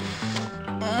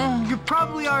 You've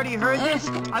probably already heard this.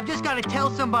 I've just got to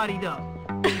tell somebody, though.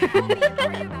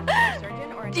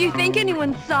 Do you think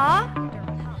anyone saw?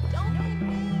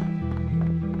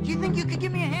 Do you think you could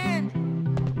give me a hand?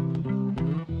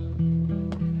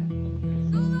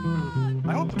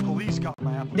 I hope the police got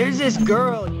my application. There's this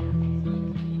girl.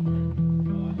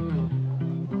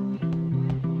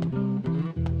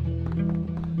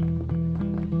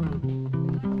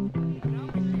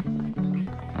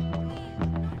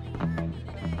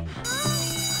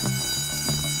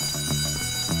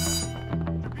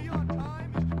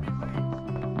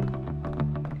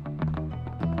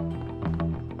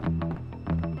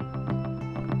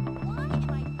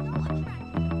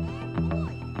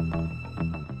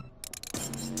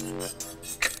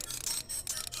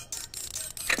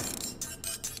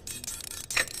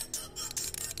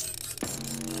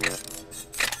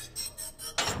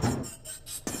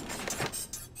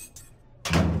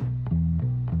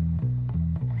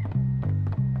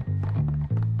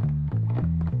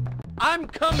 I'm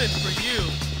coming for you.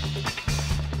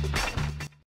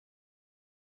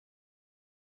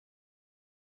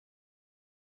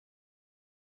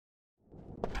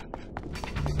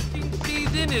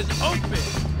 Season is open.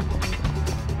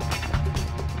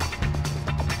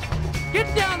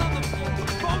 Get down on the floor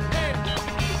with both hands.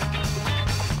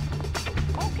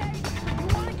 Okay, you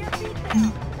want to get beat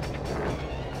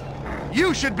there?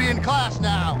 You should be in class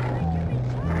now.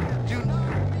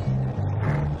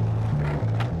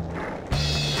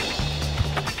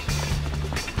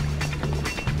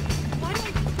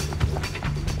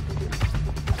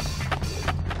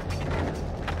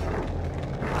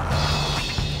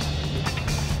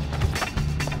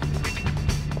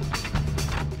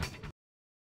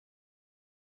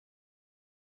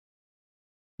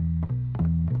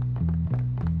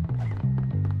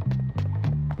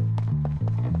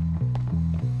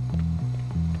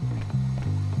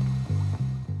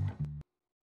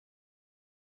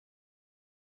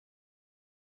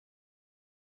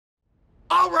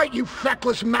 All right, you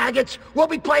feckless maggots. We'll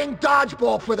be playing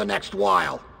dodgeball for the next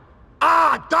while.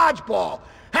 Ah, dodgeball.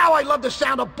 How I love the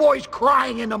sound of boys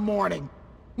crying in the morning.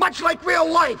 Much like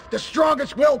real life, the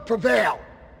strongest will prevail.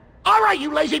 All right,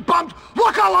 you lazy bums,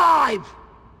 look alive!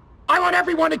 I want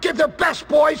everyone to give their best,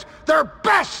 boys, their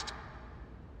best!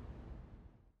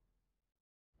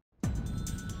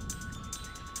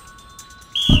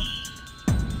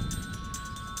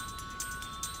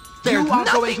 You are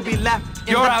going to be left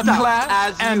in You're the dust outclassed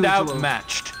as and usual.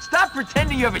 outmatched. Stop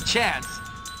pretending you have a chance.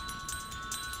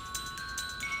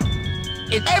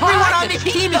 It's Everyone time on to this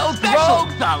teach team is those special.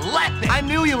 rogues a lesson. I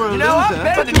knew you were a You loser. know, I'm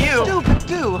better than you. Stupid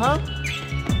too, huh?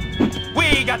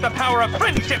 We got the power of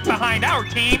friendship behind our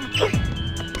team.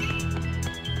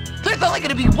 There's only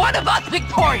gonna be one of us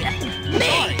victorious.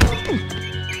 Me!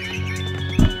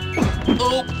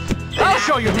 Oops. I'll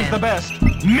show you who's the best.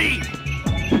 Me!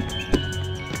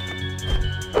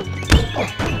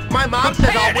 My mom says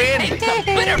I'll win. Taste the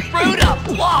bitter fruit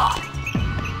of loss.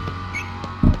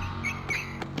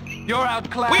 You're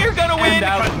outclassed. We're gonna win and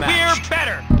because outmatched. we're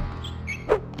better.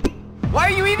 Why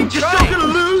are you even You're trying? still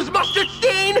gonna lose, Mustard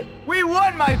Steen? We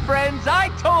won, my friends. I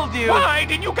told you. Why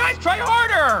didn't you guys try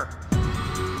harder?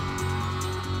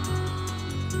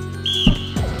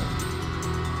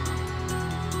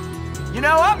 You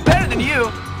know, I'm better than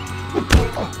you.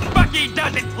 Bucky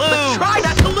doesn't lose. But try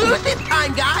not to lose this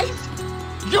time, guys.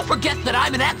 You'll forget that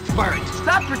I'm an expert.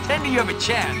 Stop pretending you have a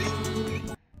chance.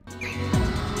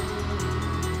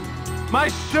 My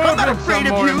servants I'm not afraid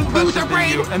are of more you, impressive loser than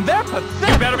brain. you, and they're You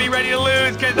pathetic. better be ready to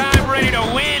lose, because I'm ready to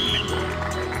win.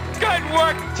 Good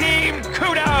work, team.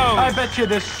 Kudos. I bet you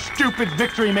this stupid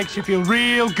victory makes you feel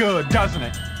real good, doesn't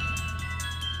it?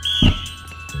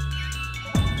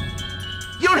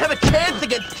 You don't have a chance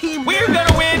against Team We're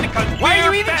gonna win because Why are you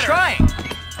we're even better. trying?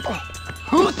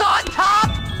 Who's on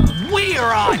top? We're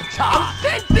on top. I'm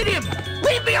sensitive.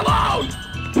 Leave me alone.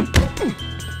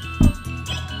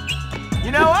 You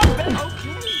know, I'm better.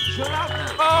 Okay, chill out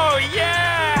now. Oh,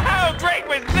 yeah. How great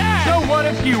was that? So what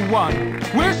if you won?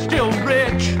 We're still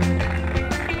rich.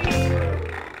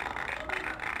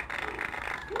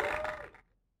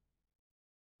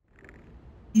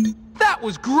 That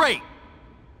was great.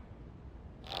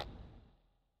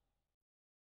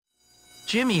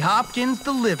 Jimmy Hopkins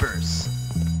delivers.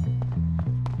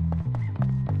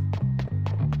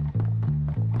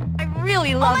 I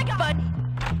really love Buddy.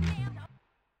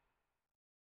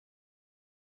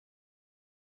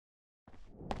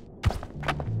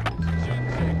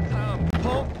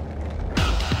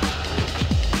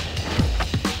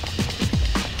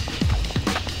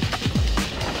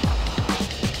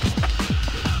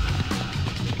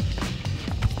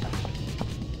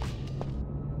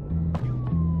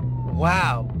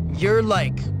 Wow, you're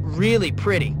like really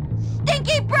pretty.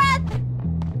 Stinky breath!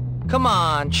 Come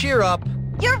on, cheer up.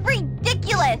 You're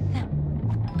ridiculous!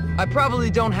 I probably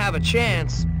don't have a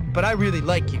chance, but I really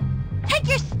like you. Take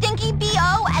your stinky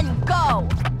BO and go!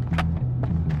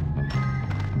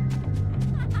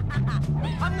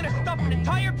 I'm gonna stuff an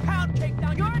entire pound cake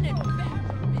down your neck.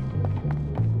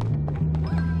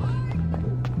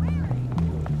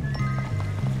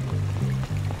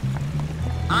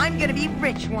 I'm gonna be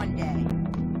rich one day.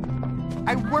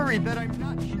 I worry that I'm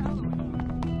not shallow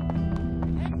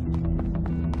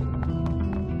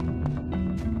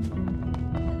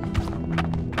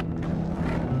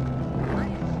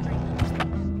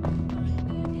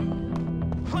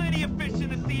Plenty of fish in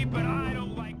the sea, but I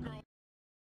don't like girls.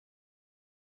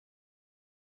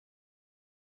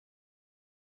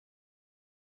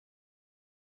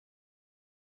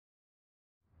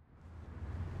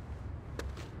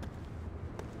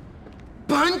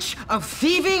 bunch of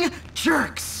thieving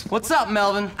jerks! What's up,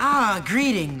 Melvin? Ah,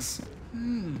 greetings.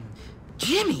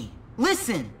 Jimmy,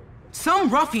 listen. Some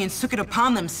ruffians took it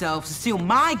upon themselves to steal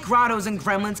my Grottos and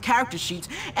Gremlins character sheets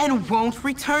and won't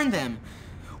return them.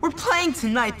 We're playing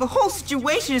tonight. The whole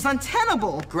situation is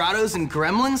untenable. Grottos and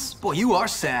Gremlins? Boy, you are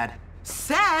sad.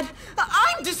 Sad?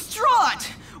 I'm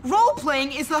distraught!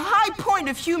 Role-playing is the high point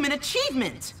of human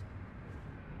achievement.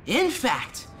 In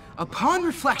fact, upon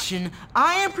reflection,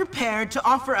 I am prepared to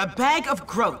offer a bag of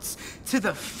groats to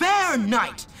the fair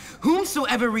knight,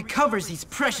 whomsoever recovers these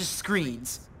precious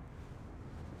screens.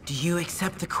 Do you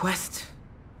accept the quest?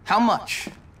 How much?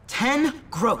 10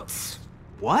 groats.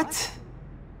 What?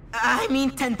 I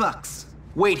mean $10.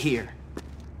 Wait here.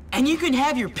 And you can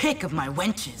have your pick of my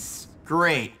wenches.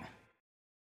 Great.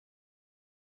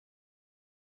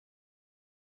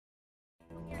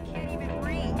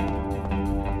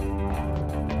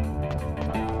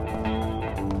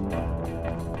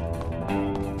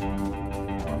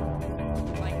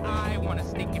 Like, I want a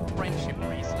stinking friendship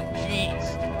bracelet. Jeez.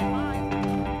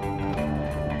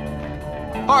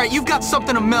 Alright, you've got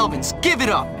something of Melvin's. Give it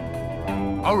up.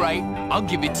 Alright, I'll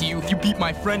give it to you if you beat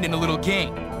my friend in a little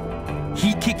game.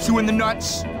 He kicks you in the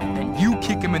nuts, then you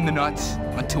kick him in the nuts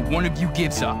until one of you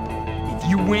gives up. If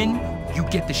you win, you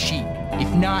get the sheep. If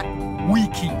not, we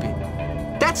keep it.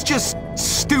 That's just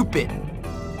stupid.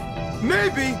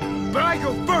 Maybe, but I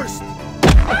go first.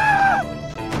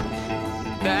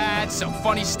 That's some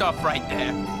funny stuff right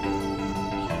there.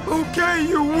 Okay,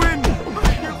 you win.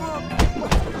 I give up.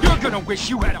 You're gonna wish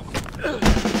you had a...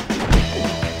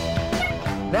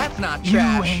 That's not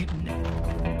trash. You ain't...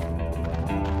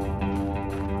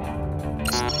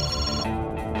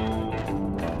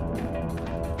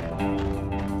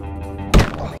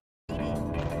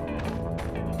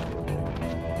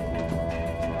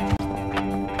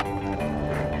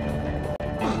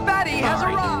 Has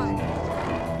arrived.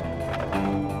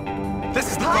 This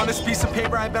is the funnest piece of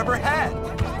paper I've ever had.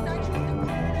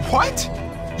 What?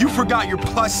 You forgot your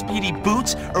plus speedy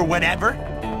boots or whatever?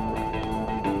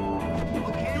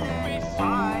 Okay,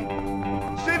 bye.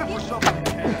 Save it for something.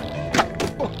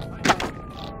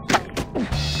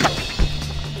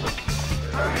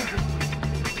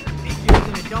 Think you're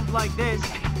gonna dump like this?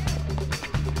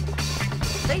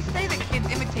 They say the kids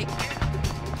imitate characters.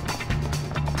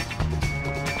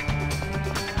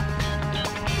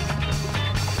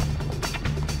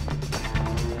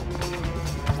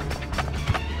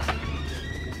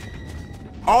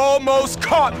 Almost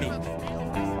caught me!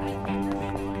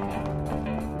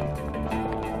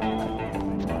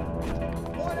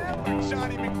 Whatever,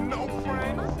 Johnny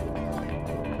McNo-Friends.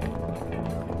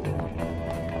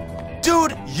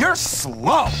 Dude, you're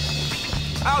slow!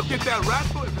 I'll get that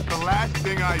rascal if it's the last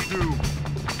thing I do.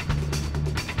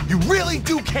 You really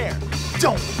do care,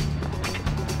 don't you?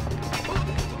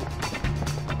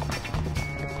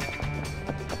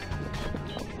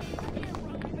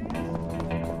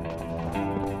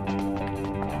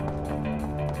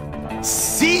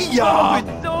 See ya! Oh, it's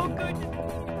so good.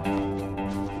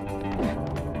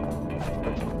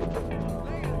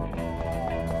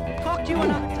 Talk to you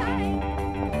another time.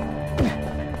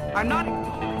 I'm not.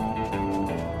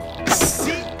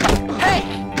 See? Hey,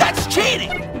 that's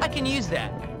cheating! I can use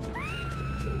that.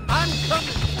 I'm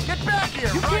coming. Get back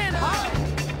here. You can't hide.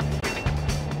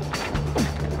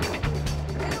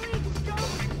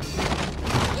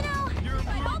 You know,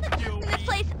 of all the kids in this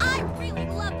place, I really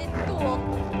love this school.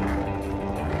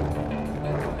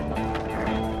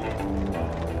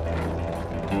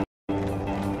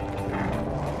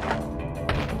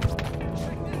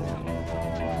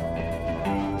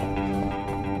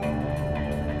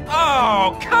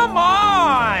 Oh, come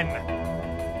on!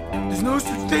 There's no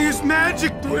such thing as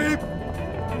magic, dweeb.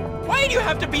 Why do you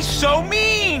have to be so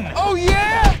mean? Oh,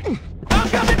 yeah? I'm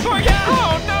coming for you!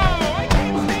 Oh, no! I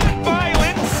can't stand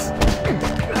violence!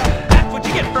 That's what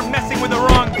you get for messing with the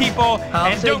wrong people,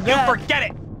 and don't you forget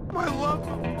it! My love.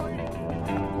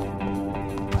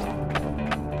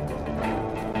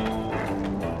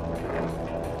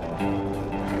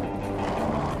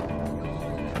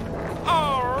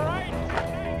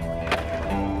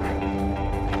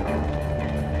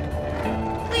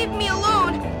 Leave me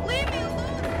alone. Leave me alone.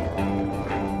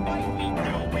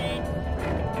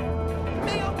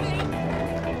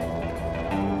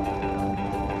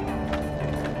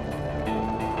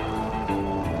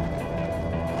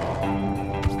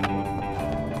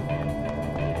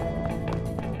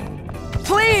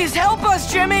 Please help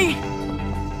us, Jimmy!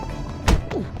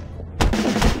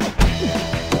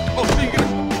 Oh, so you're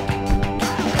gonna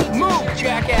Move,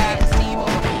 jackass.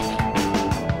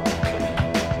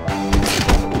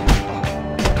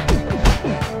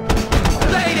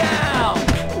 Lay down.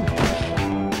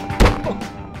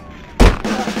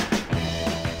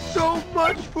 so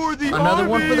much for the Another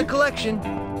one army. for the collection.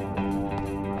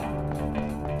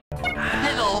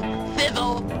 Fiddle,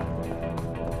 fiddle.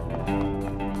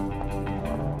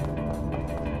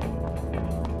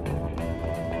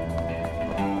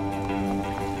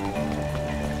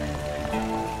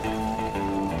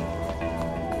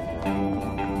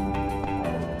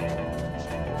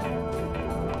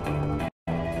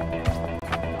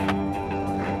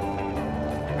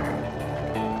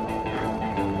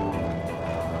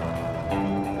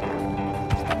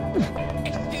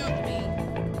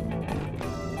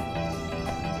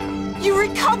 You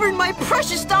recovered my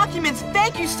precious documents!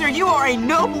 Thank you, sir! You are a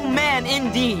noble man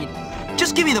indeed!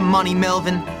 Just give me the money,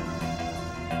 Melvin.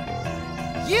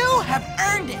 You have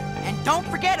earned it! And don't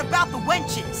forget about the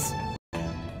wenches!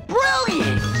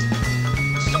 Brilliant!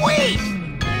 Sweet!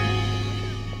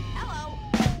 Hello.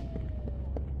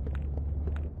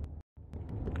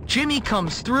 Jimmy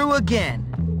comes through again.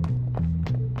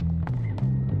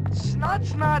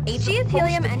 Snot's not. HE is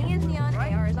helium, NE is neon,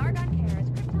 AR is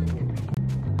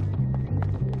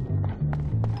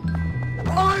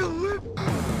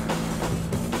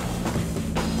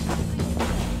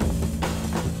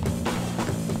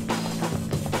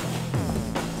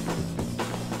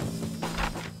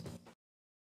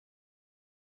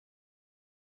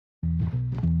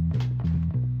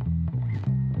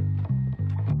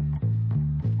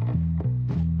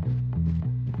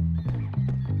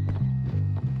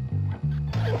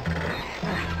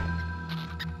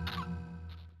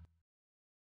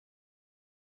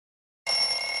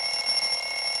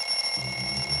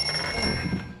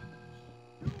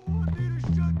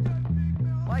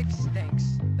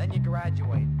weeks, then you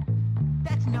graduate.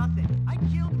 That's nothing. I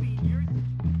killed me years ago.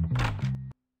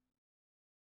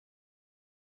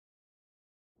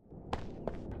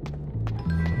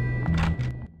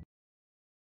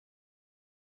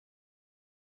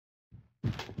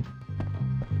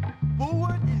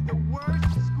 Bullworth is the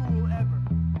worst school ever.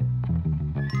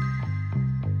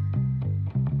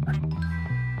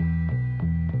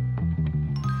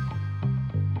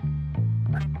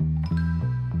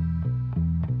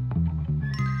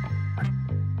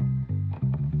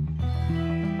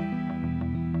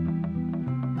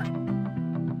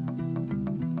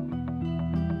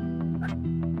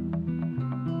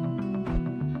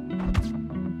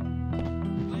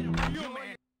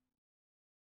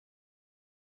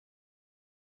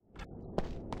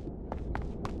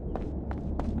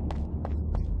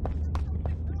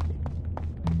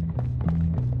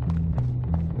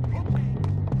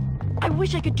 I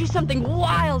wish I could do something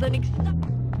wild and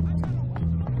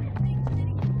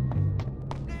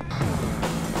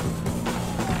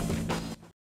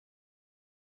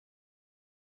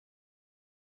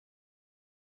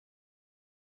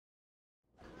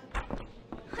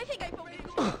I think I voted.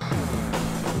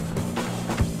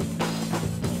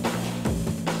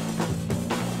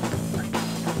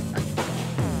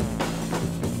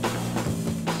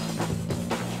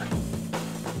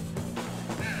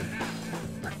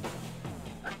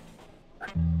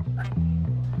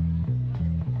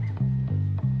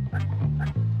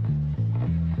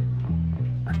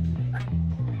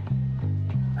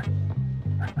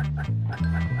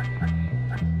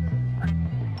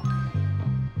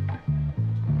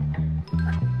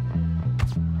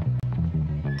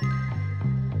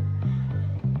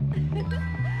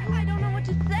 I don't know what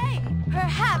to say.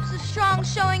 Perhaps a strong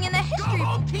showing in the history. Go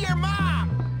home to your mom!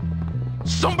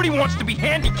 Somebody wants to be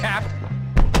handicapped.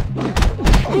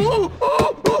 Ooh,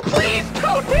 please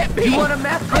don't hit me! You wanna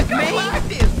mess with me?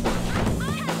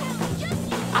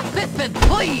 Assistant,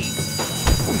 please!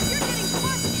 You're getting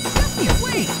busted. Just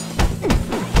wait.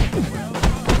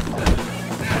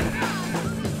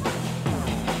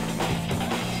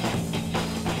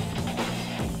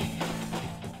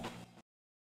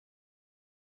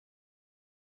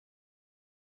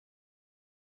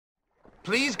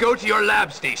 Please go to your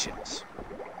lab stations.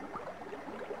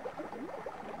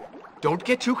 Don't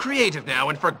get too creative now,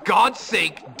 and for God's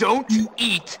sake, don't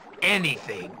eat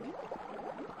anything.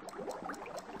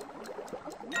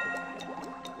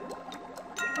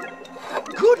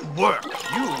 Good work!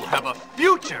 You have a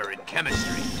future in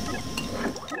chemistry.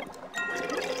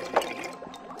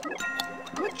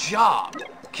 Good job.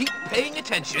 Keep paying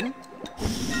attention.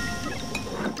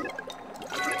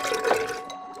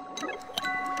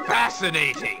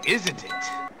 Fascinating, isn't it?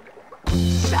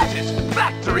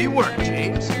 Satisfactory work,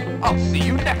 James. I'll see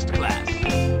you next class.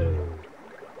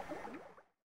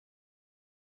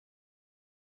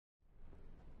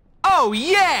 Oh,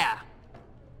 yeah!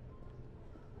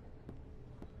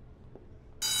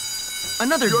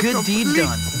 Another You're good deed complete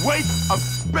done. Waste of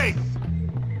space.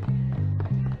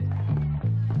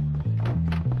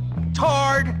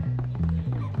 Tard!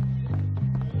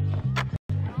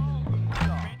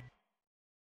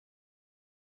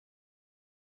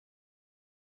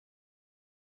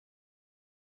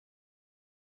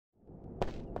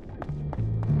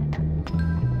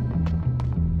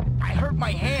 I hurt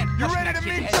my hand. You pushing ready that to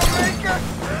kid's meet head. Jamaica?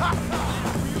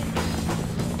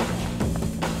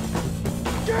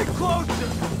 Get closer!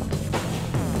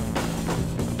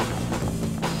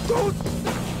 Don't...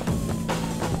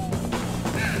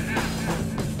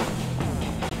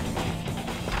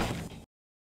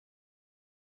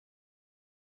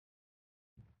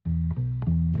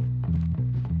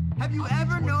 Have you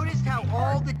ever noticed how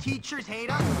all the teachers hate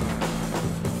us?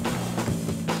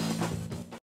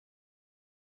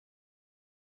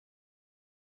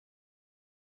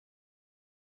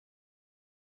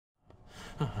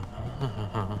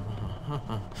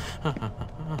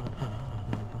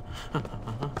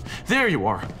 There you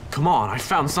are. Come on, I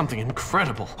found something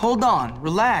incredible. Hold on,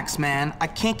 relax, man. I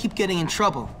can't keep getting in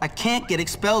trouble. I can't get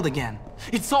expelled again.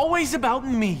 It's always about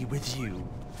me with you.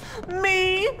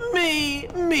 Me, me,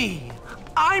 me.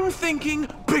 I'm thinking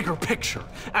bigger picture,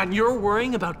 and you're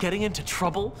worrying about getting into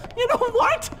trouble? You know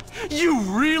what? You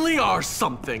really are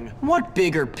something. What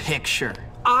bigger picture?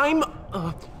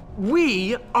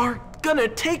 We are gonna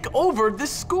take over this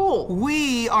school.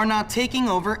 We are not taking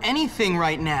over anything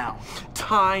right now.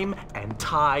 Time and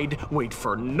tide wait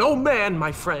for no man,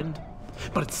 my friend.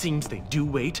 But it seems they do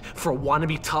wait for a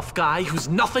wannabe tough guy who's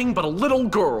nothing but a little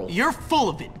girl. You're full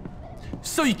of it.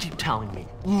 So you keep telling me,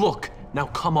 look, now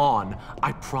come on.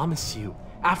 I promise you,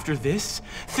 After this,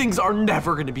 things are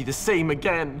never gonna be the same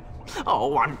again.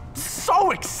 Oh, I'm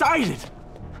so excited!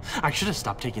 I should have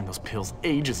stopped taking those pills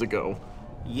ages ago.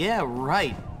 Yeah,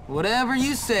 right. Whatever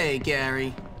you say,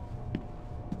 Gary.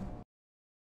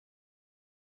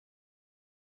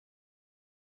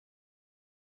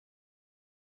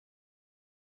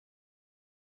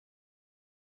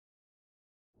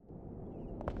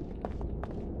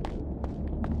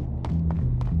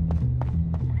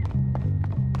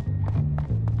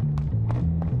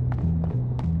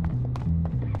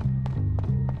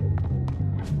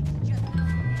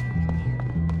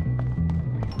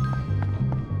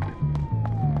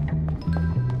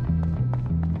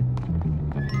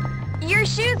 Your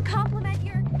shoes compliment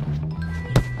your...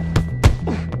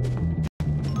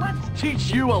 Let's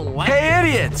teach you a lesson. Hey,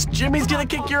 idiots! Jimmy's gonna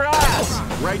kick your ass!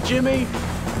 Right, Jimmy?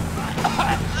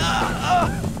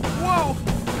 Whoa!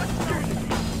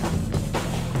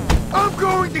 I'm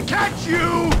going to catch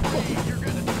you!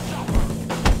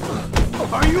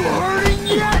 Are you hurting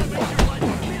yet?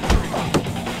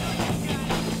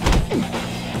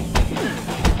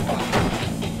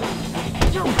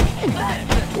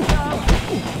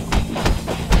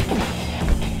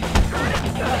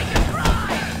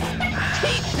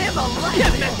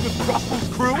 Can't mess with Russell's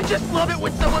crew. I just love it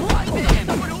when someone like him.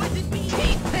 What does it mean?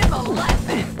 Teach him a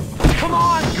lesson. Come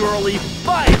on, girlie,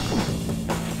 fight!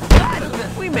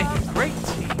 We make a great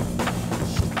team.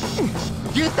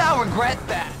 You shall regret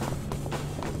that.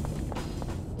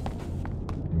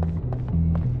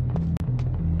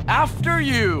 After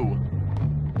you!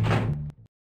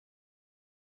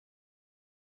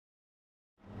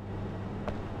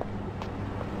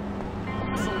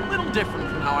 It's a little different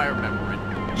from how I remember it.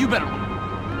 You better look.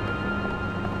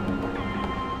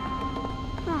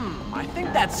 I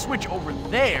think that switch over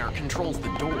there controls the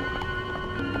door.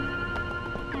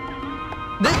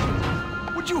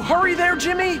 Would you hurry there,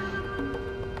 Jimmy?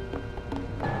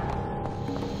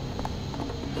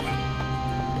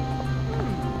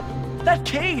 That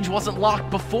cage wasn't locked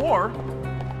before.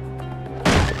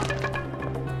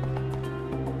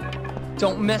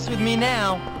 Don't mess with me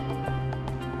now.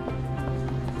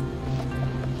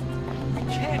 We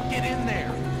can't get in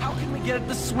there. How can we get at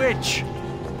the switch?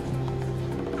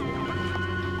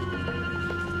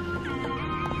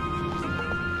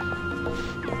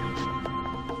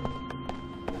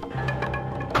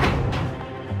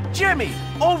 Jimmy,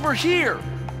 over here!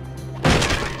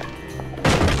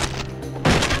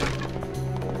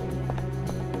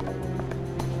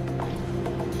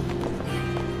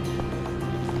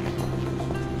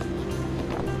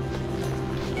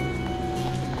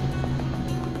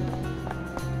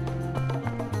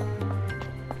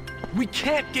 We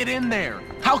can't get in there.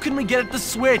 How can we get at the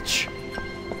switch?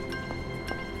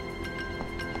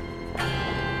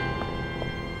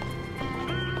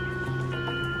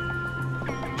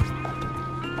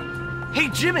 Hey,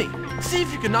 Jimmy, see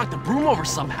if you can knock the broom over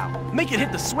somehow. Make it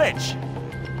hit the switch.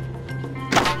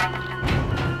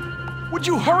 Would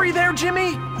you hurry there,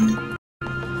 Jimmy?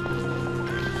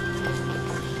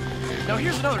 Now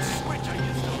here's another switch I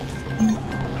used to...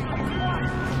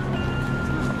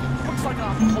 Looks like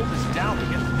I'll have to hold this down to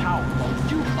get the power while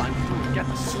you climb through and get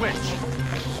the switch.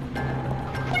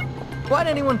 Why'd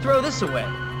anyone throw this away?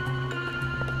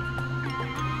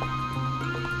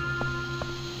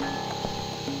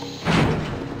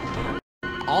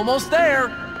 Almost there.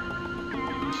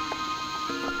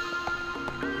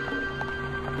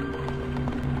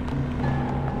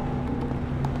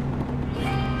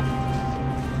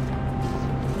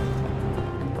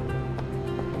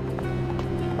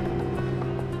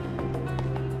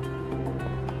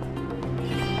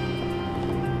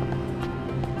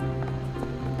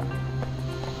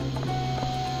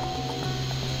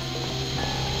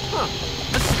 Huh,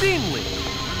 a steam leak.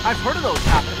 I've heard of those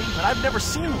happening, but I've never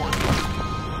seen one.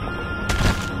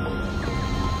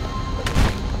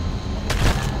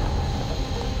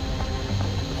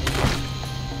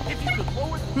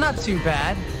 Not too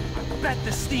bad. I bet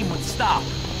the steam would stop.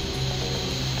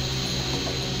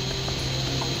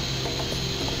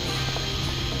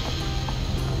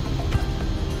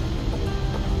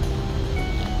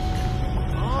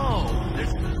 Oh,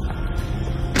 there's...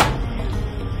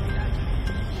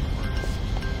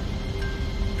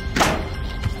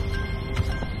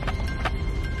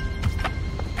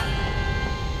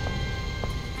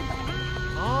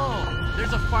 Oh,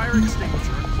 there's a fire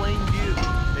extinguisher in plain view.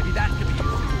 Maybe that could be used.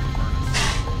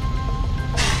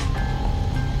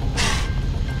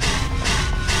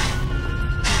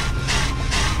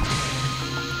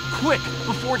 Quick,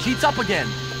 before it heats up again!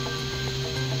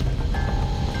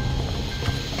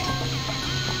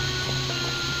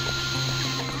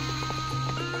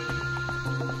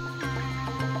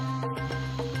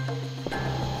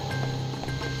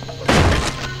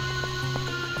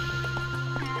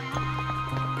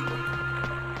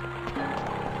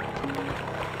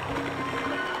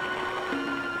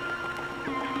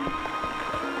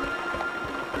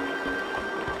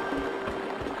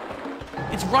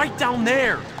 right down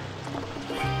there.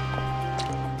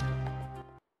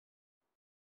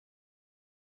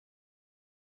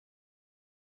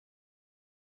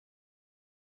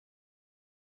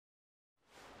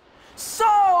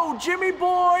 So, Jimmy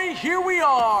boy, here we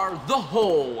are, the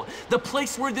hole. The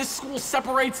place where this school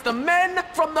separates the men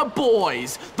from the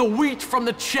boys, the wheat from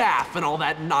the chaff, and all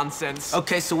that nonsense.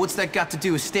 Okay, so what's that got to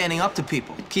do with standing up to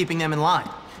people, keeping them in line?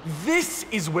 This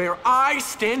is where I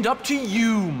stand up to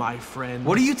you, my friend.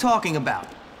 What are you talking about?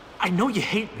 I know you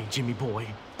hate me, Jimmy boy.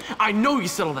 I know you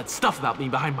said all that stuff about me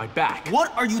behind my back.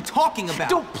 What are you talking about?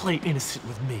 Don't play innocent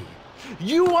with me.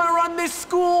 You want to run this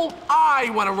school?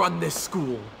 I want to run this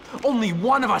school. Only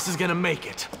one of us is gonna make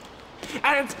it.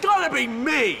 And it's gonna be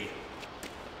me!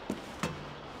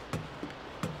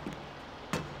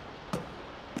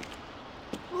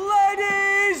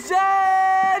 Ladies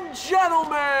and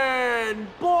gentlemen,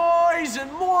 boys and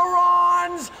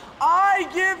morons, I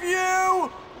give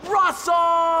you Russell!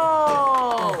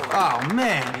 Oh,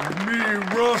 man. Me,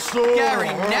 Russell! Gary,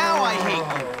 now I hate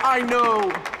you. I know,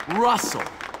 Russell.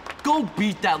 Go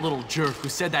beat that little jerk who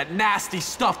said that nasty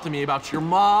stuff to me about your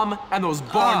mom and those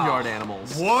barnyard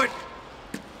animals. What?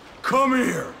 Come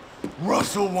here.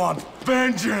 Russell wants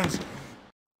vengeance.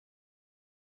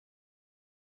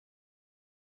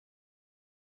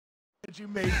 You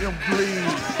made him bleed.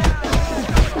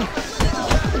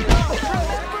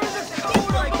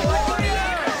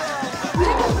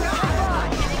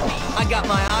 I got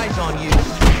my eyes on you.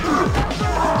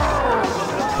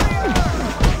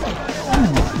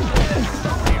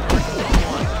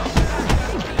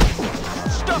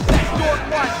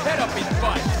 Head up his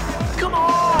butt. Come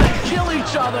on, kill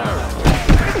each other.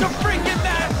 It's a freaking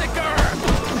massacre.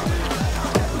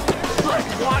 Like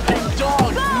watching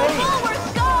dogs mate.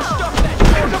 Stuff that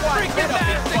short freaking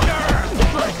massacre.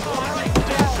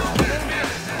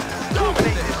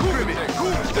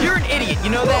 You're an idiot, you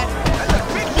know that?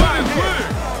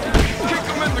 Kick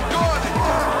him in the garden.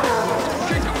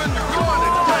 Kick him in the garden.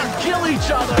 Time to kill each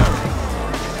other.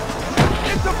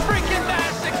 It's a freaking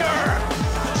massacre.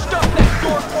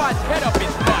 Dorkwad's head up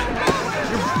his butt!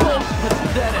 You're both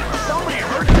pathetic! Somebody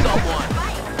hurt someone!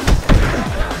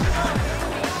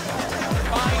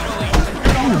 Finally!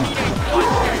 You're all eating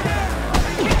watching!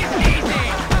 Kick it easy!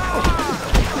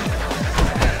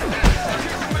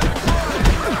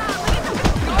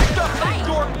 Stuff that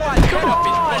Dorkwad's head up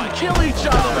his butt! Kill each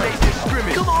other!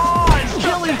 Come on!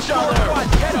 Kill each other!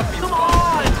 Come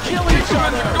on! Kill each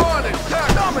other!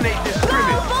 Dominate this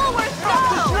scrimmage!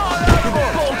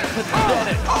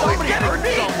 Pathetic. Somebody hurt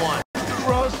someone.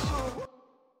 Russell.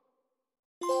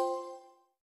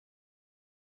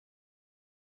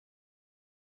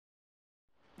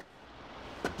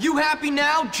 You happy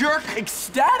now, jerk?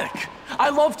 Ecstatic. I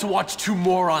love to watch two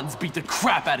morons beat the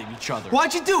crap out of each other.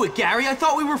 Why'd you do it, Gary? I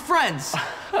thought we were friends.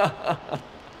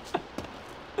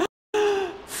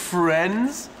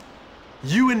 Friends?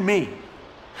 You and me.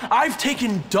 I've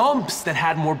taken dumps that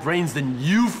had more brains than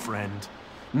you, friend.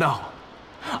 No.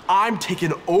 I'm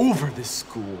taking over this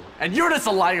school, and you're just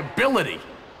a liability.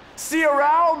 See you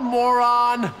around,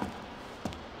 moron!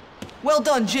 Well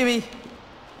done, Jimmy.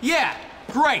 Yeah,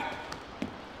 great.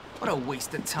 What a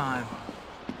waste of time.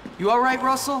 You all right,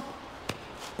 Russell?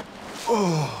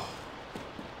 Oh.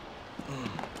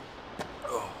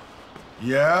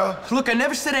 Yeah? Look, I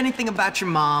never said anything about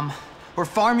your mom or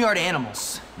farmyard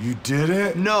animals. You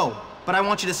didn't? No, but I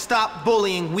want you to stop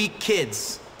bullying weak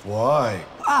kids. Why?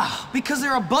 Because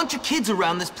there are a bunch of kids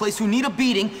around this place who need a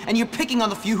beating, and you're picking on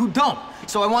the few who don't.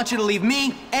 So I want you to leave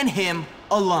me and him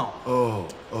alone. Oh,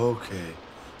 okay.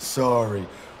 Sorry.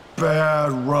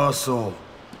 Bad Russell.